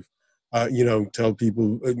even give, tell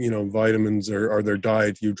people, vitamins or their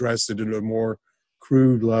diet. You address it at a more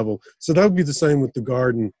crude level. So that would be the same with the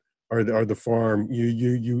garden or the farm.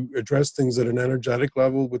 You address things at an energetic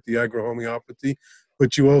level with the agrohomeopathy,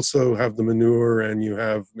 but you also have the manure and you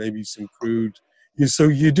have maybe some crude. So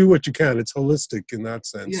you do what you can. It's holistic in that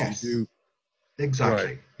sense. Yes. You do. Exactly.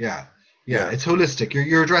 Right. Yeah. It's holistic.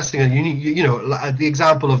 You're addressing it. The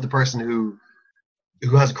example of the person who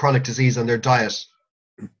has a chronic disease and their diet,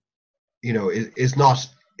 is not.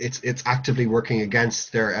 It's actively working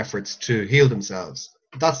against their efforts to heal themselves.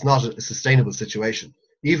 That's not a sustainable situation,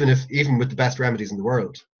 even with the best remedies in the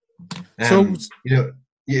world.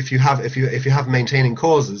 If you have maintaining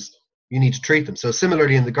causes, you need to treat them. So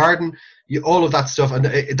similarly in the garden, all of that stuff, and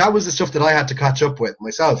that was the stuff that I had to catch up with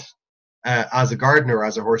myself. As a gardener,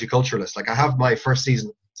 as a horticulturalist. Like I have my first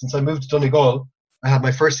season since I moved to Donegal. I had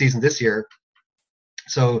my first season this year.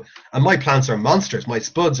 So, and my plants are monsters. My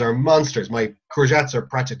spuds are monsters. My courgettes are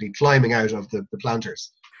practically climbing out of the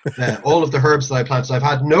planters. All of the herbs that I planted, so I've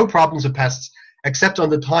had no problems with pests, except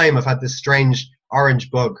on the thyme. I've had this strange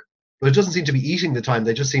orange bug, but it doesn't seem to be eating the thyme.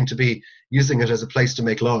 They just seem to be using it as a place to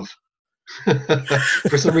make love.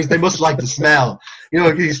 For some reason, they must like the smell.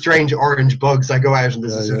 These strange orange bugs. I go out and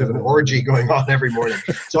there's a sort of an orgy going on every morning.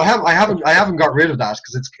 So I haven't got rid of that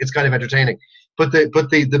because it's kind of entertaining. But the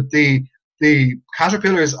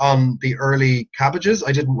caterpillars on the early cabbages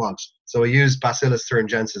I didn't want. So I used Bacillus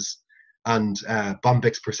thuringiensis and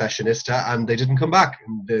Bombyx processionista, and they didn't come back.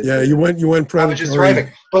 You went predatory.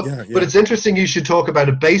 Thriving. But it's interesting you should talk about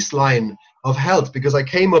a baseline of health, because I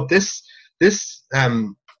came up this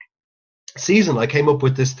season, I came up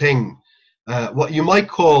with this thing, what you might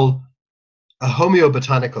call a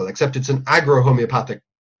homeobotanical, except it's an agrohomeobotanical.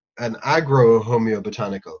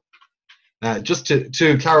 Just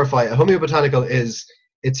to clarify, a homeobotanical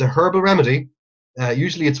it's a herbal remedy.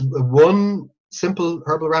 Usually it's one simple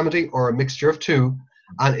herbal remedy or a mixture of two,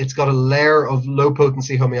 and it's got a layer of low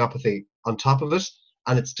potency homeopathy on top of it,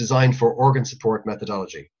 and it's designed for organ support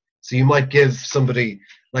methodology. So you might give somebody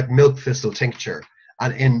like milk thistle tincture,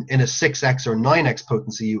 and in a 6x or 9x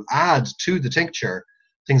potency, you add to the tincture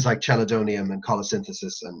things like chelidonium and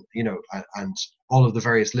colosynthesis and and all of the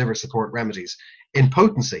various liver support remedies in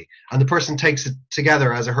potency, and the person takes it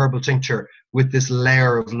together as a herbal tincture with this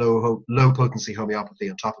layer of low potency homeopathy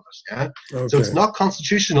on top of it. Yeah. Okay. So it's not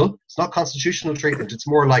constitutional. It's not constitutional treatment. It's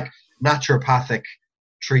more like naturopathic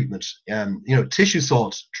treatment. Tissue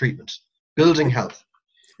salt treatment, building health.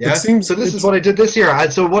 Yeah. So this is what I did this year.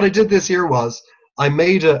 And so what I did this year was I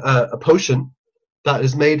made a potion that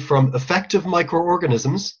is made from effective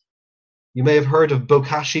microorganisms. You may have heard of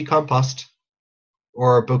Bokashi compost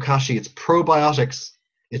or Bokashi. It's probiotics.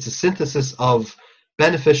 It's a synthesis of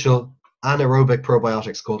beneficial anaerobic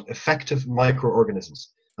probiotics called effective microorganisms.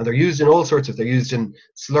 And they're used in all sorts of, they're used in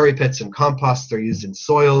slurry pits and compost, they're used in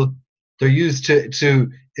soil, they're used to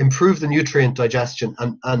improve the nutrient digestion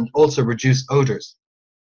and also reduce odors.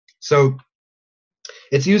 So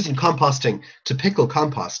it's used in composting to pickle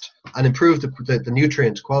compost and improve the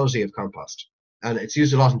nutrient quality of compost. And it's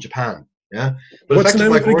used a lot in Japan. Yeah. But what's the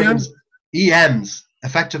name of it again? EMs,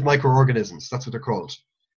 effective microorganisms. That's what they're called.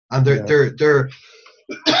 And they're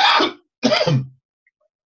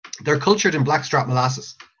they're cultured in blackstrap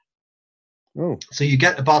molasses. Oh. So you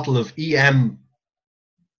get a bottle of EM,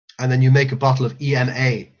 and then you make a bottle of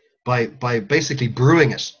EMA by basically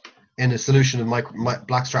brewing it in a solution of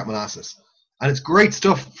blackstrap molasses. And it's great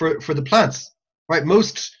stuff for the plants, right?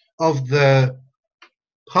 Most of the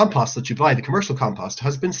compost that you buy, the commercial compost,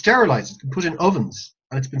 has been sterilized. It's been put in ovens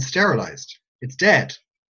and it's been sterilized. It's dead.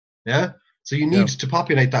 Yeah. So you need to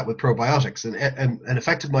populate that with probiotics, and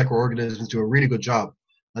effective microorganisms do a really good job.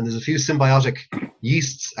 And there's a few symbiotic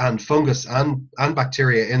yeasts and fungus and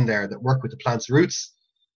bacteria in there that work with the plant's roots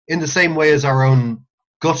in the same way as our own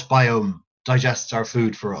gut biome digests our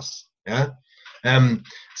food for us. Yeah. And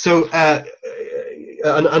also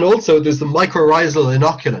there's the mycorrhizal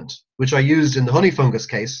inoculant, which I used in the honey fungus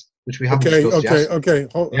case, which we haven't Okay, discussed okay,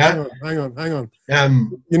 yet. okay. Yeah. Hang on.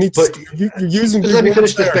 Um, You need to. but You're using just big let me words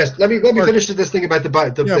finish this there. bit. Let me Mark, finish this thing about yeah,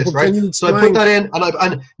 this, but right? can you So I put explain? that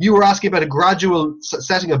in, and you were asking about a gradual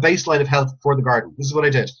setting a baseline of health for the garden. This is what I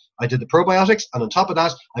did. I did the probiotics, and on top of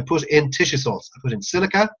that, I put in tissue salts. I put in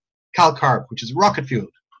silica, calcarb, which is rocket fuel,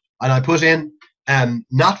 and I put in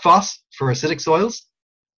natphos for acidic soils,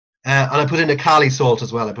 and I put in a kali salt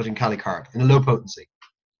as well. I put in kali carb in a low potency,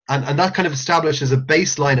 and that kind of establishes a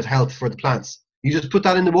baseline of health for the plants. You just put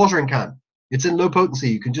that in the watering can. It's in low potency.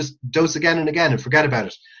 You can just dose again and again and forget about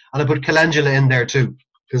it. And I put calendula in there too,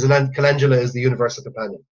 because calendula is the universal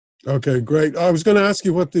companion. Okay, great. I was going to ask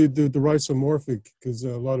you what the rhizomorphic, because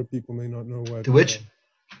a lot of people may not know what To which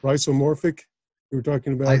rhizomorphic. You were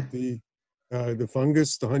talking about the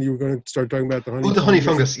fungus, the honey. You were going to start talking about the honey. Oh, the honey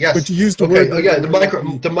fungus. Yes. But you used the okay. word. Oh, yeah. The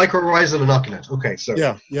mycorrhizal inoculant. Okay. So.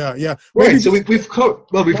 Yeah. Right. So we've covered.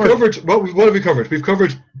 Well, we've Mark. covered. What have we covered? We've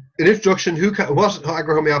covered an introduction. What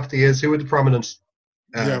agrohomeopathy is. Who are the prominent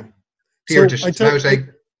theoreticians?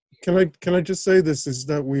 Can I just say this is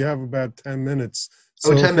that we have about 10 minutes.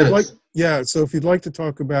 So 10 minutes. So if you'd like to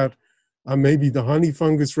talk about maybe the honey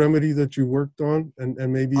fungus remedy that you worked on,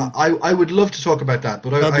 and maybe I would love to talk about that, but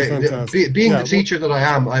being the teacher that I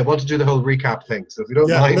am, I want to do the whole recap thing. So if you don't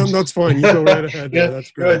mind, no, that's fine. You go right ahead. Yeah, that's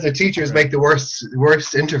great. The teachers make the worst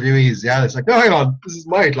interviewees. Yeah, it's like, no, hang on, this is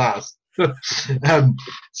my class. So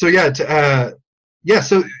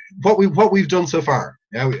what we've done so far.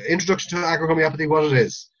 Introduction to agrohomeopathy, what it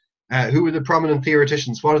is. Who are the prominent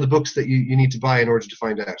theoreticians? What are the books that you need to buy in order to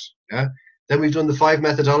find out? Yeah. Then we've done the 5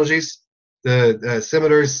 methodologies: the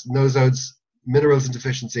similars, nosodes, minerals and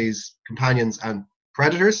deficiencies, companions, and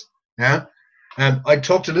predators. Yeah. I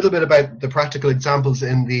talked a little bit about the practical examples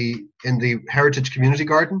in the heritage community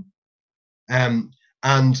garden, and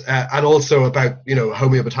also about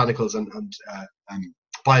homeobotanicals and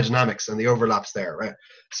biodynamics and the overlaps there. Right.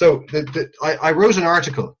 So I wrote an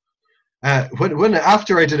article. When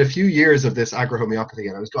after I did a few years of this agrohomeopathy,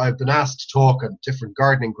 and I've been asked to talk at different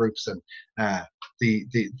gardening groups and the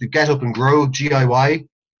Get Up and Grow GIY,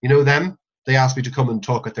 them. They asked me to come and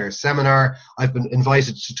talk at their seminar. I've been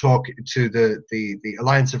invited to talk to the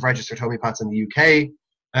Alliance of Registered Homeopaths in the UK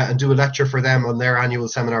and do a lecture for them on their annual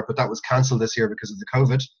seminar, but that was cancelled this year because of the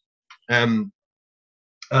COVID.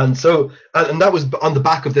 And that was on the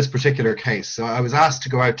back of this particular case. So I was asked to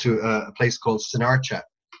go out to a place called Sinarcha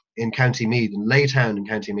in County Meath, in Laytown in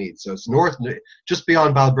County Meath. So it's north, just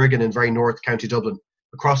beyond Balbriggan in very north County Dublin,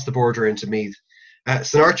 across the border into Meath.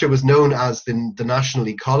 Sinarcha was known as the National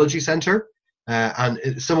Ecology Centre, and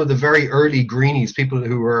some of the very early Greenies, people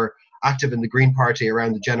who were active in the Green Party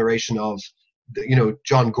around the generation of,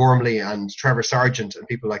 John Gormley and Trevor Sargent and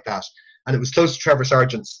people like that. And it was close to Trevor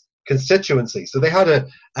Sargent's constituency. So they had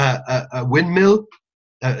a windmill,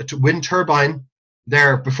 a wind turbine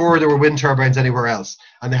there before there were wind turbines anywhere else,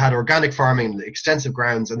 and they had organic farming, extensive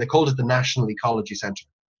grounds, and they called it the National Ecology Centre.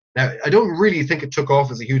 Now, I don't really think it took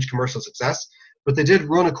off as a huge commercial success, but they did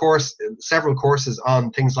run several courses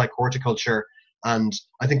on things like horticulture, and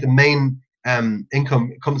I think the main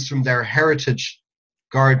income comes from their heritage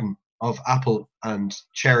garden of apple and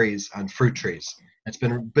cherries and fruit trees. It's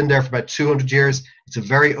been there for about 200 years. It's a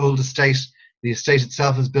very old estate. The estate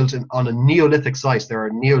itself is built on a Neolithic site. There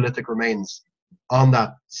are Neolithic remains on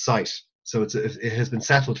that site. So it has been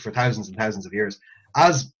settled for thousands and thousands of years,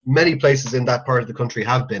 as many places in that part of the country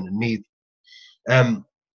have been in Meath.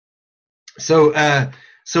 So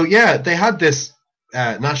they had this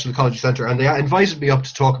National Ecology Centre, and they invited me up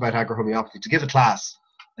to talk about agrohomeopathy, to give a class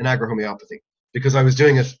in agrohomeopathy, because I was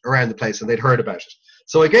doing it around the place and they'd heard about it.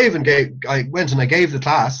 So I went and I gave the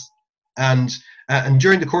class, and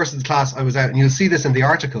during the course of the class I was out, and you'll see this in the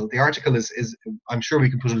article. The article is I'm sure we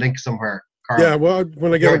can put a link somewhere. Carl, yeah, well,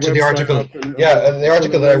 when I get to the article, and the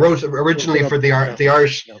article that I wrote originally for the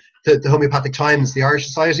Irish, the Homeopathic Times, the Irish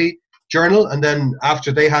Society Journal, and then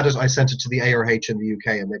after they had it, I sent it to the ARH in the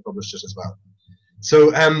UK, and they published it as well.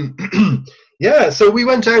 So so we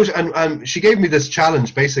went out, and she gave me this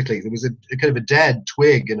challenge. Basically, there was a kind of a dead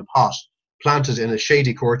twig in a pot planted in a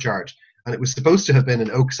shady courtyard, and it was supposed to have been an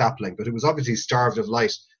oak sapling, but it was obviously starved of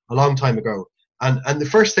light a long time ago. And the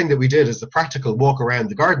first thing that we did is the practical walk around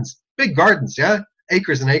the gardens, big gardens,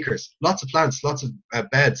 acres and acres, lots of plants, lots of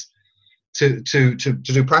beds to do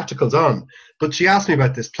practicals on. But she asked me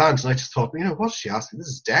about this plant, and I just thought, what is she asking? This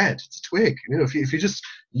is dead. It's a twig. If you just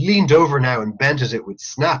leaned over now and bent it would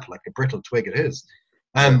snap like a brittle twig it is.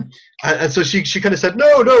 And so she kind of said,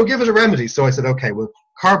 no, give it a remedy. So I said, okay, well,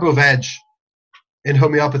 Carboveg in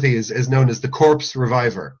homeopathy is known as the corpse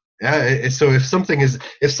reviver. Yeah. So if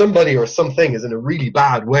somebody or something is in a really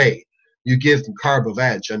bad way, you give them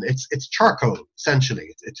Carbo-Veg, and it's charcoal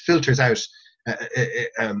essentially. It filters out.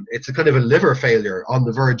 It's a kind of a liver failure, on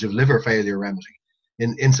the verge of liver failure remedy,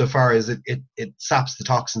 insofar as it saps the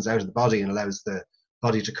toxins out of the body and allows the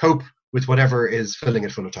body to cope with whatever is filling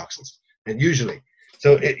it full of toxins. And usually,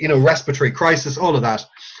 so respiratory crisis, all of that.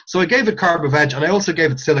 So I gave it Carbo-Veg, and I also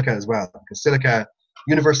gave it silica as well, because silica,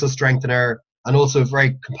 universal strengthener, and also a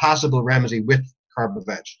very compatible remedy with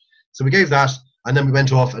Carbo-Veg. So we gave that, and then we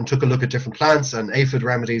went off and took a look at different plants and aphid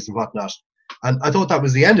remedies and whatnot. And I thought that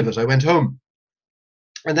was the end of it. I went home.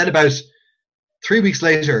 And then about 3 weeks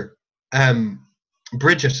later,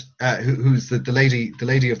 Bridget, who's the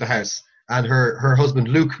lady of the house, and her husband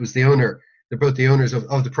Luke, who's the owner, they're both the owners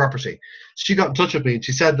of the property. She got in touch with me, and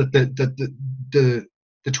she said that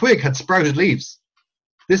the twig had sprouted leaves.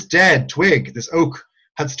 This dead twig, this oak,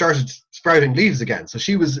 had started sprouting leaves again. So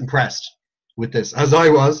she was impressed with this, as I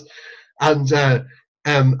was,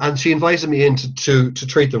 and she invited me in to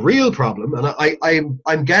treat the real problem. And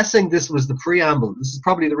I'm guessing this was the preamble. This is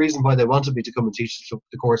probably the reason why they wanted me to come and teach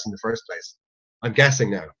the course in the first place. I'm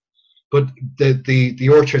guessing now. But the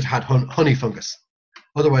orchard had honey fungus,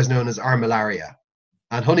 otherwise known as armillaria.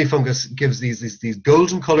 And honey fungus gives these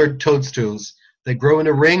golden colored toadstools. They grow in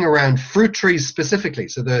a ring around fruit trees specifically.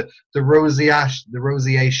 So the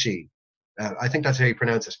Rosaceae, I think that's how you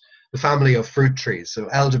pronounce it, the family of fruit trees. So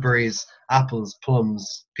elderberries, apples,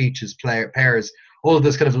 plums, peaches, pears, all of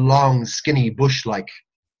those kind of long, skinny, bush-like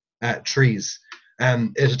trees.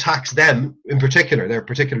 It attacks them in particular. They're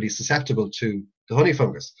particularly susceptible to the honey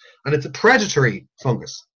fungus. And it's a predatory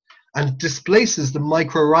fungus. And it displaces the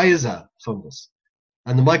mycorrhiza fungus.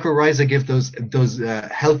 And the mycorrhiza give those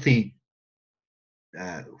healthy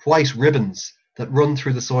white ribbons that run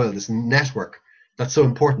through the soil, this network that's so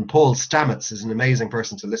important. Paul Stamets is an amazing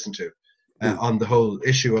person to listen to on the whole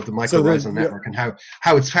issue of the mycorrhizal network and how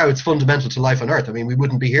it's fundamental to life on Earth. I mean, we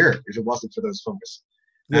wouldn't be here if it wasn't for those fungus.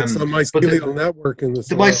 It's the mycelial network in the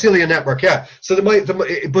soil. The mycelial network, yeah. So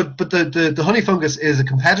the honey fungus is a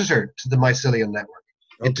competitor to the mycelial network.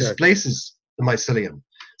 It displaces the mycelium.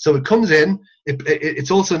 So it comes in.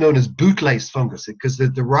 It's also known as bootlace fungus because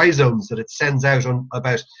the rhizomes that it sends out on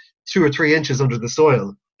about 2 or 3 inches under the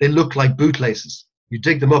soil, they look like bootlaces. You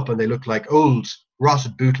dig them up and they look like old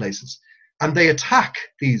rotted bootlaces, and they attack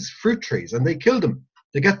these fruit trees and they kill them.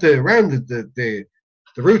 They get around the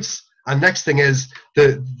roots, and next thing is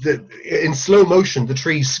in slow motion the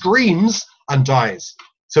tree screams and dies.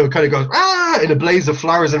 So it kind of goes in a blaze of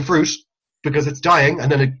flowers and fruit because it's dying,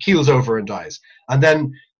 and then it keels over and dies. And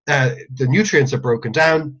then the nutrients are broken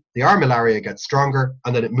down, the armillaria gets stronger,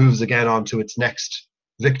 and then it moves again on to its next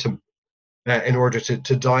victim in order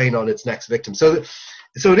to dine on its next victim. So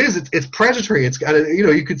it's predatory. It's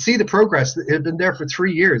you could see the progress. It had been there for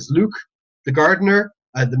 3 years. Luke, the gardener,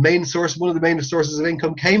 one of the main sources of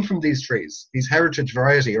income came from these trees, these heritage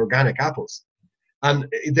variety organic apples,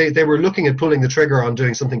 and they were looking at pulling the trigger on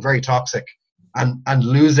doing something very toxic and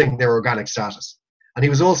losing their organic status. And he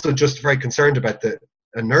was also just very concerned about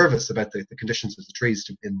nervous about the conditions of the trees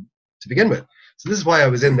to begin with. So this is why I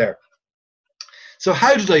was in there. So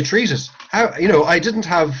how did I treat it? I didn't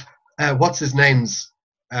have what's his name's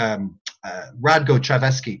Radko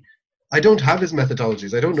Chavesky. I don't have his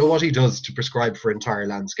methodologies. I don't know what he does to prescribe for entire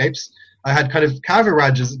landscapes. I had kind of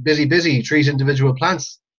Kaviraj's busy treat individual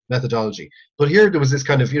plants methodology. But here there was this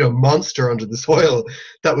kind of monster under the soil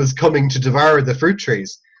that was coming to devour the fruit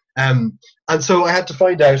trees. And so I had to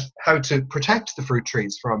find out how to protect the fruit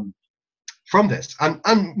trees from this,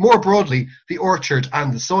 and more broadly the orchard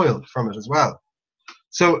and the soil from it as well.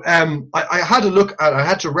 So I had a look at, I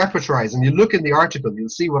had to repertorize, and you look in the article, you'll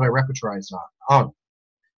see what I repertorized on.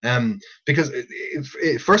 Because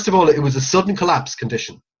first of all, it was a sudden collapse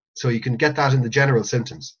condition. So you can get that in the general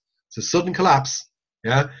symptoms. So sudden collapse,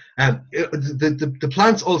 yeah. The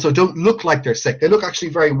plants also don't look like they're sick. They look actually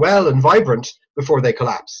very well and vibrant before they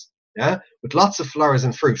collapse, yeah, with lots of flowers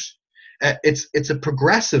and fruit. It's a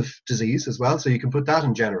progressive disease as well, so you can put that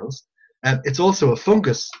in generals. It's also a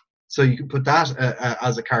fungus, so you can put that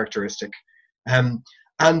as a characteristic. And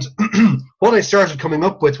what I started coming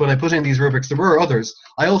up with when I put in these rubrics, there were others.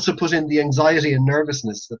 I also put in the anxiety and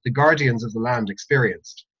nervousness that the guardians of the land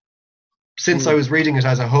experienced. Since I was reading it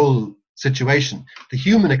as a whole situation, the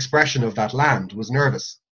human expression of that land was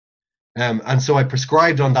nervous. And so I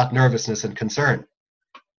prescribed on that nervousness and concern.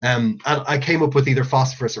 And I came up with either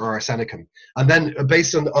phosphorus or arsenicum. And then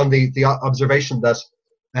based on the observation that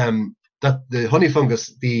that the honey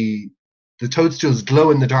fungus, the toadstools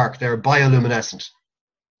glow in the dark, they're bioluminescent.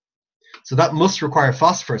 So that must require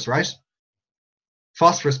phosphorus, right?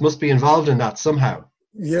 Phosphorus must be involved in that somehow.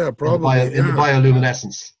 Yeah, probably. In the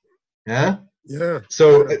bioluminescence. Yeah. Yeah.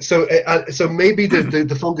 So maybe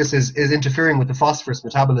the fungus is interfering with the phosphorus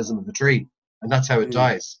metabolism of the tree, and that's how it Mm.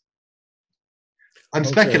 dies. I'm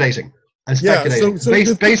Okay. speculating. I'm Yeah.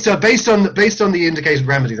 speculating based on the indicated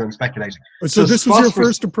remedies. I'm speculating. So this was your Phosphorus.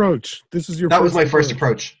 first approach. This is your That was first my first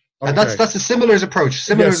approach. approach, and Okay. that's a Similar's approach. Yeah.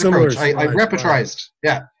 Similar's approach. Similars. I Right. Right. repertorized.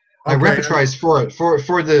 Yeah, I Okay. repertorized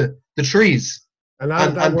for the trees And how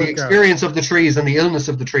did that and the work out? experience of the trees and the illness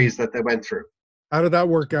of the trees that they went through. How did that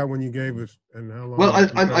work out when you gave it, and how Well, long did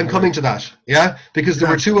that I'm work? coming to that. Yeah, because there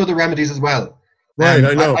were Yeah. two other remedies as well. Right.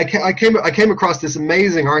 I know. I came across this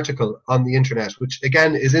amazing article on the internet, which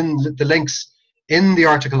again is in the links in the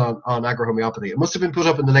article on agrohomeopathy. It must have been put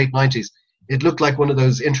up in the late 90s. It looked like one of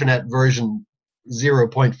those internet version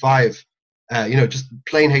 0.5, just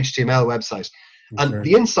plain HTML website. And Okay.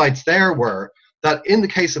 the insights there were that in the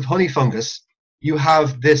case of honey fungus, you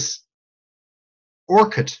have this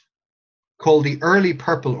orchid called the early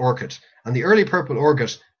purple orchid. And the early purple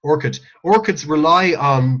orchids rely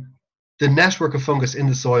on the network of fungus in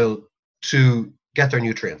the soil to get their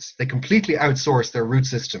nutrients. They completely outsource their root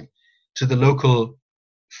system to the local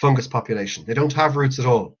fungus population. They don't have roots at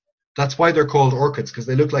all. That's why they're called orchids, because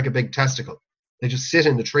they look like a big testicle. They just sit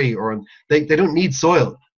in the tree, they don't need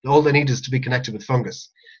soil. All they need is to be connected with fungus.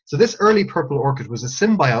 So this early purple orchid was a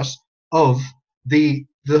symbiote of the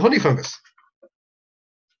honey fungus.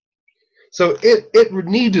 So it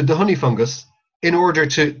needed the honey fungus in order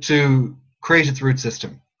to create its root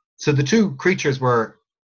system. So the two creatures were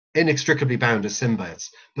inextricably bound as symbiotes.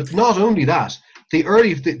 But not only that, the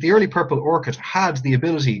early purple orchid had the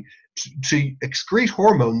ability to excrete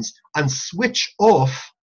hormones and switch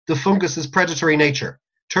off the fungus's predatory nature,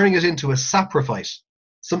 turning it into a saprophyte,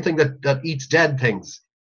 something that eats dead things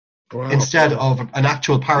Wow. instead Wow. of an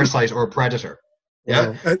actual parasite or a predator. Yeah.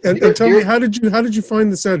 Wow. And tell me, how did you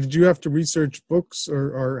find this out? Did you have to research books,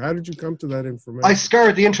 or how did you come to that I information?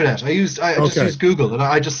 scoured the internet. I just Okay. used Google, and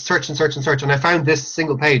I just searched and searched and searched, and I found this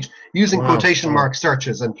single page using Wow. quotation Wow. mark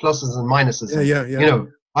searches and pluses and minuses. Yeah. And Yeah. Yeah.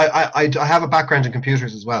 I have a background in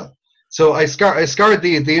computers as well, so I scoured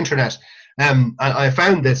the internet, and I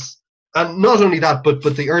found this. And not only that, but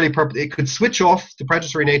the early purple, it could switch off the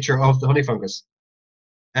predatory nature of the honey fungus,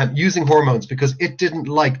 using hormones, because it didn't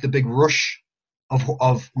like the big rush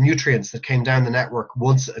of nutrients that came down the network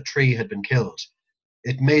once a tree had been killed.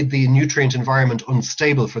 It made the nutrient environment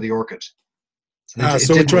unstable for the orchid. So it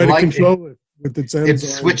So it didn't tried to like it. control it with its It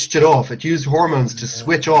enzymes. switched it off. It used hormones to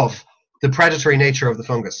switch off the predatory nature of the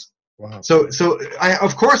fungus. Wow. So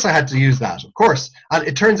of course I had to use that, of course. And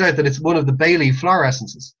it turns out that it's one of the bay leaf flower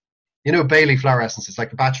essences. Bay leaf flower essences, like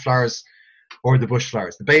the batch flowers or the bush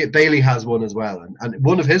flowers. The Bailey has one as well. And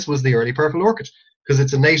one of his was the early purple orchid, because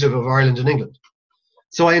it's a native of Ireland and England.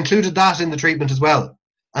 So I included that in the treatment as well.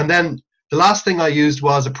 And then the last thing I used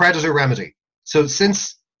was a predator remedy. So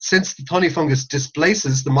since the honey fungus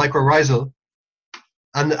displaces the mycorrhizal,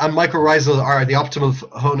 and mycorrhizal are the optimal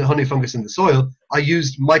honey fungus in the soil, I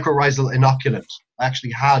used mycorrhizal inoculant. I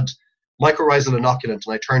actually had mycorrhizal inoculant,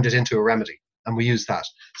 and I turned it into a remedy, and we used that.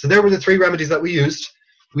 So there were the three remedies that we used.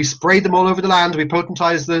 We sprayed them all over the land. We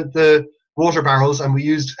potentized the water barrels, and we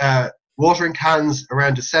used watering cans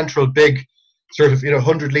around a central big sort of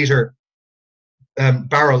 100-liter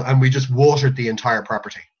barrel, and we just watered the entire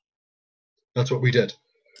property. That's what we did.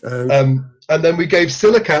 And then we gave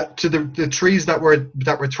silica to the trees that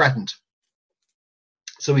were threatened.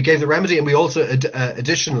 So we gave the remedy, and we also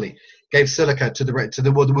additionally gave silica to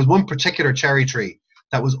there was one particular cherry tree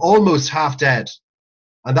that was almost half dead,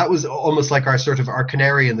 and that was almost like our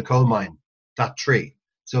canary in the coal mine, that tree.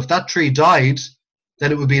 So if that tree died,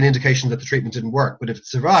 then it would be an indication that the treatment didn't work. But if it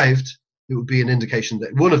survived, it would be an indication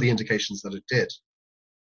that one of the indications that it did.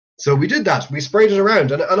 So we did that. We sprayed it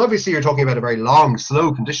around, and obviously you're talking about a very long,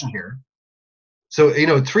 slow condition here. So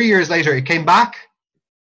 3 years later, it came back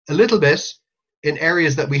a little bit in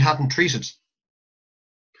areas that we hadn't treated,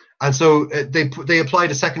 and so they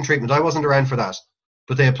applied a second treatment. I wasn't around for that,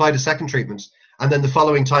 but they applied a second treatment, and then the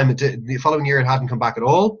following year it hadn't come back at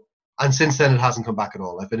all, and since then it hasn't come back at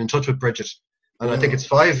all. I've been in touch with Bridget, and I think it's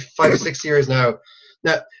 5 or 6 years now.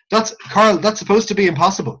 Now that's supposed to be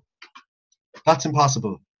impossible. That's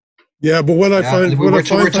impossible. Yeah, but what I find we're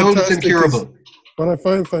told it's incurable. What I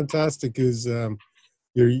find fantastic is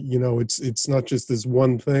it's not just this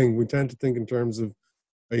one thing. We tend to think in terms of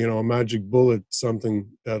a magic bullet, something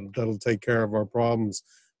that'll take care of our problems.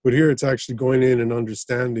 But here it's actually going in and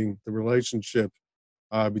understanding the relationship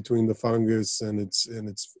between the fungus and its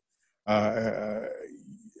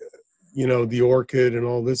the orchid and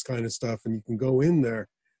all this kind of stuff, and you can go in there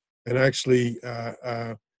and actually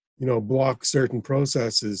block certain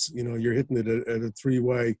processes. You're hitting it at a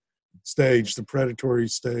three-way stage, the predatory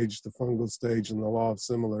stage, the fungal stage, and the law of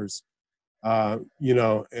similars. You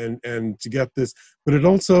know, and to get this, but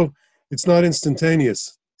it's not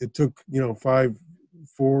instantaneous. It took, you know, 3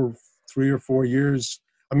 or 4 years.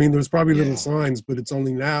 I mean, there's probably little signs, but it's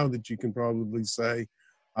only now that you can probably say,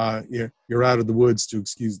 you're out of the woods, to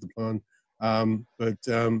excuse the pun.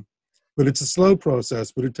 But it's a slow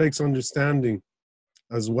process, but it takes understanding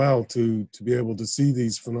as well to be able to see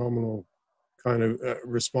these phenomenal kind of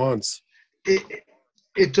response.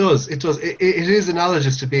 It does. It does. It is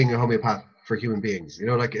analogous to being a homeopath for human beings. You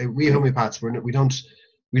know, like we homeopaths,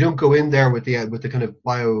 we don't go in there with the kind of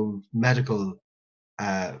biomedical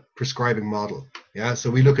prescribing model. Yeah. So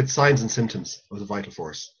we look at signs and symptoms of the vital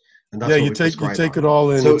force, and that's what you take it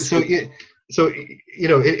all in. So you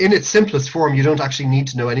know, in its simplest form, you don't actually need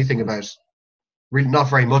to know anything about, really, not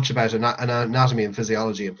very much about anatomy and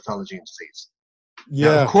physiology and pathology and disease. Yeah.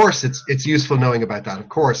 Now, of course, it's useful knowing about that, of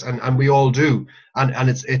course, and we all do, and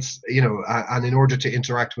it's you know, and in order to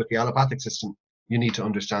interact with the allopathic system, you need to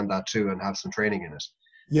understand that too and have some training in it.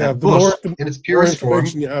 Yeah, but in its purest form,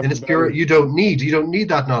 you don't need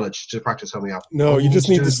that knowledge to practice homeopathy. No, you just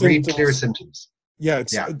need to read clear symptoms. Yeah,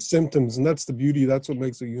 it's symptoms, and that's the beauty. That's what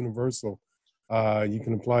makes it universal. You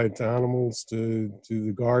can apply it to animals, to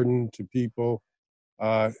the garden, to people,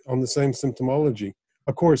 on the same symptomology.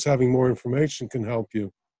 Of course, having more information can help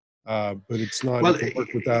you, but it's not, it can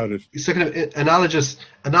work without it. So kind of analogous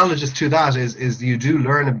to that is you do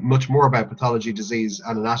learn much more about pathology, disease,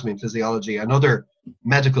 and anatomy and physiology and other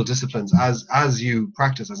medical disciplines as you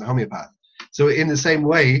practice as a homeopath. So in the same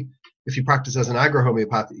way, if you practice as an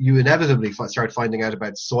agro-homeopath, you inevitably start finding out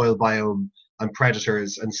about soil biome and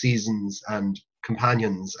predators and seasons and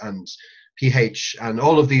companions and pH and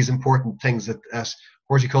all of these important things that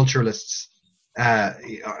horticulturalists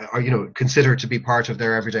are, you know, consider to be part of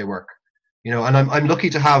their everyday work. You know, and I'm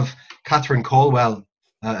lucky to have Catherine Colwell,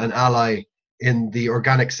 an ally in the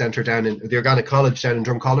Organic Centre down in the Organic College down in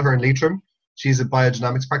Drumcolliher in Leitrim. She's a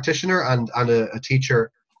biodynamics practitioner and a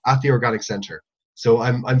teacher at the Organic Centre. So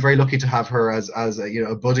I'm very lucky to have her as a, you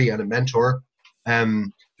know, a buddy and a mentor,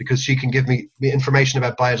 because she can give me information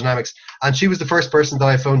about biodynamics. And she was the first person that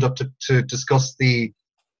I phoned up to discuss the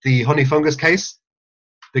honey fungus case,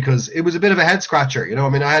 because it was a bit of a head scratcher. You know, I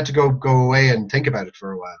mean, I had to go away and think about it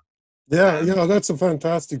for a while. Yeah, that's a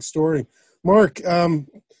fantastic story, Mark.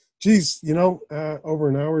 Geez, you know, over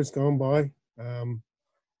an hour has gone by.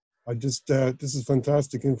 This is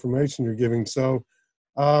fantastic information you're giving. So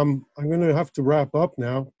I'm going to have to wrap up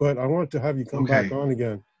now, but I want to have you come back on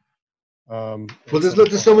again. Well,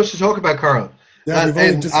 there's so much to talk about, Carl. Yeah, we've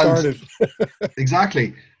only just started.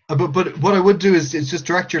 Exactly. But what I would do is just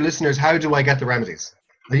direct your listeners. How do I get the remedies?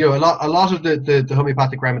 You know, a lot of the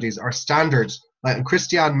homeopathic remedies are standard. And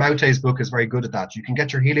Christiane Maute's book is very good at that. You can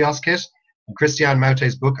get your Helios kit and Christiane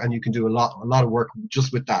Maute's book, and you can do a lot of work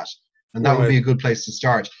just with that. And that would be a good place to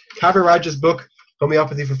start. Kaviraj's book,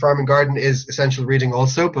 Homeopathy for Farm and Garden, is essential reading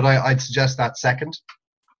also, but I'd suggest that second.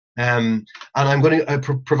 And I'm going to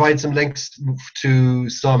provide some links to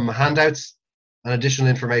some handouts and additional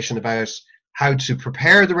information about how to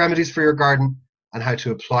prepare the remedies for your garden and how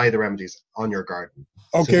to apply the remedies on your garden.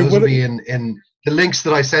 Okay, so those will be in the links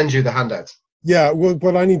that I send you, the handouts. Yeah, well,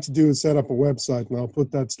 what I need to do is set up a website, and I'll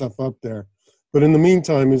put that stuff up there. But in the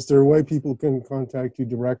meantime, is there a way people can contact you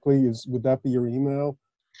directly? Would that be your email?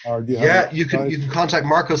 Or do you can contact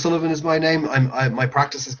Mark O'Sullivan is my name. My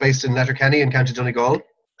practice is based in Letterkenny in County Donegal,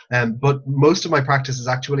 but most of my practice is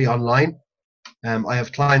actually online. I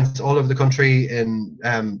have clients all over the country in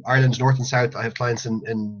Ireland, north and south. I have clients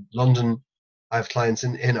in London. I have clients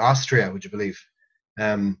in Austria, would you believe?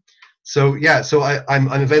 So I'm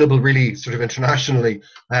available really sort of internationally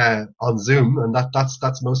on Zoom, and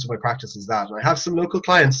that's most of my practice is that. And I have some local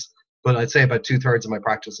clients, but I'd say about 2/3 of my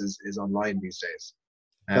practice is online these days.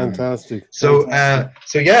 Fantastic. So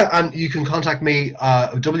and you can contact me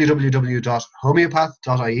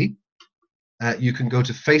www.homeopath.ie. You can go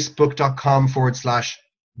to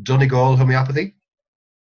facebook.com/Donegal Homeopathy.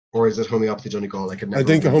 Or is it Homeopathy Donegal? I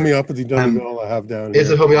think Homeopathy Donegal I have down here.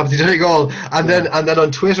 Is it Homeopathy Donegal? And then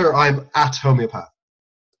on Twitter I'm at Homeopath.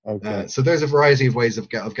 Okay. So there's a variety of ways of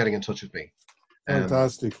getting in touch with me.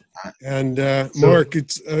 Fantastic. And Mark,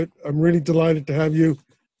 I'm really delighted to have you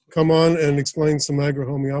come on and explain some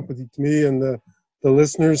agro-homeopathy to me and the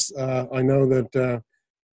listeners. I know that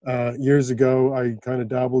years ago I kind of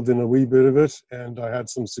dabbled in a wee bit of it, and I had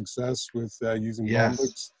some success with using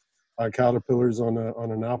bombyx. Caterpillars on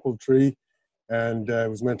an apple tree, and it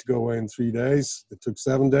was meant to go away in 3 days. It took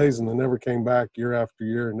 7 days, and I never came back year after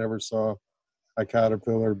year and never saw a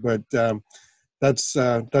caterpillar. But I've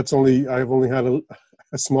only had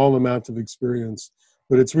a small amount of experience.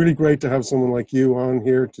 But it's really great to have someone like you on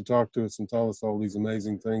here to talk to us and tell us all these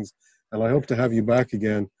amazing things. And I hope to have you back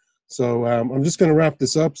again. So I'm just going to wrap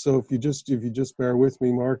this up. So if you just bear with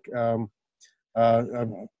me, Mark.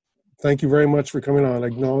 Thank you very much for coming on. I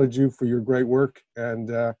acknowledge you for your great work,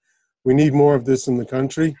 and we need more of this in the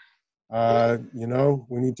country. You know,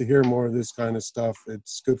 we need to hear more of this kind of stuff.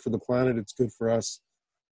 It's good for the planet. It's good for us.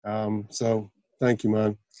 So thank you,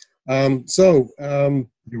 man.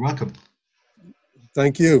 You're welcome.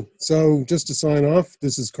 Thank you. So just to sign off,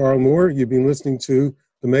 this is Carl Moore. You've been listening to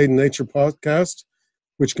the Made in Nature podcast,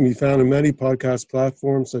 which can be found on many podcast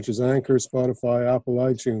platforms such as Anchor, Spotify, Apple,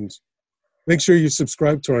 iTunes. Make sure you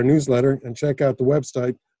subscribe to our newsletter and check out the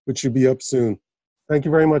website, which should be up soon. Thank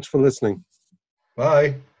you very much for listening.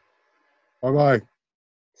 Bye. Bye-bye.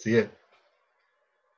 See ya.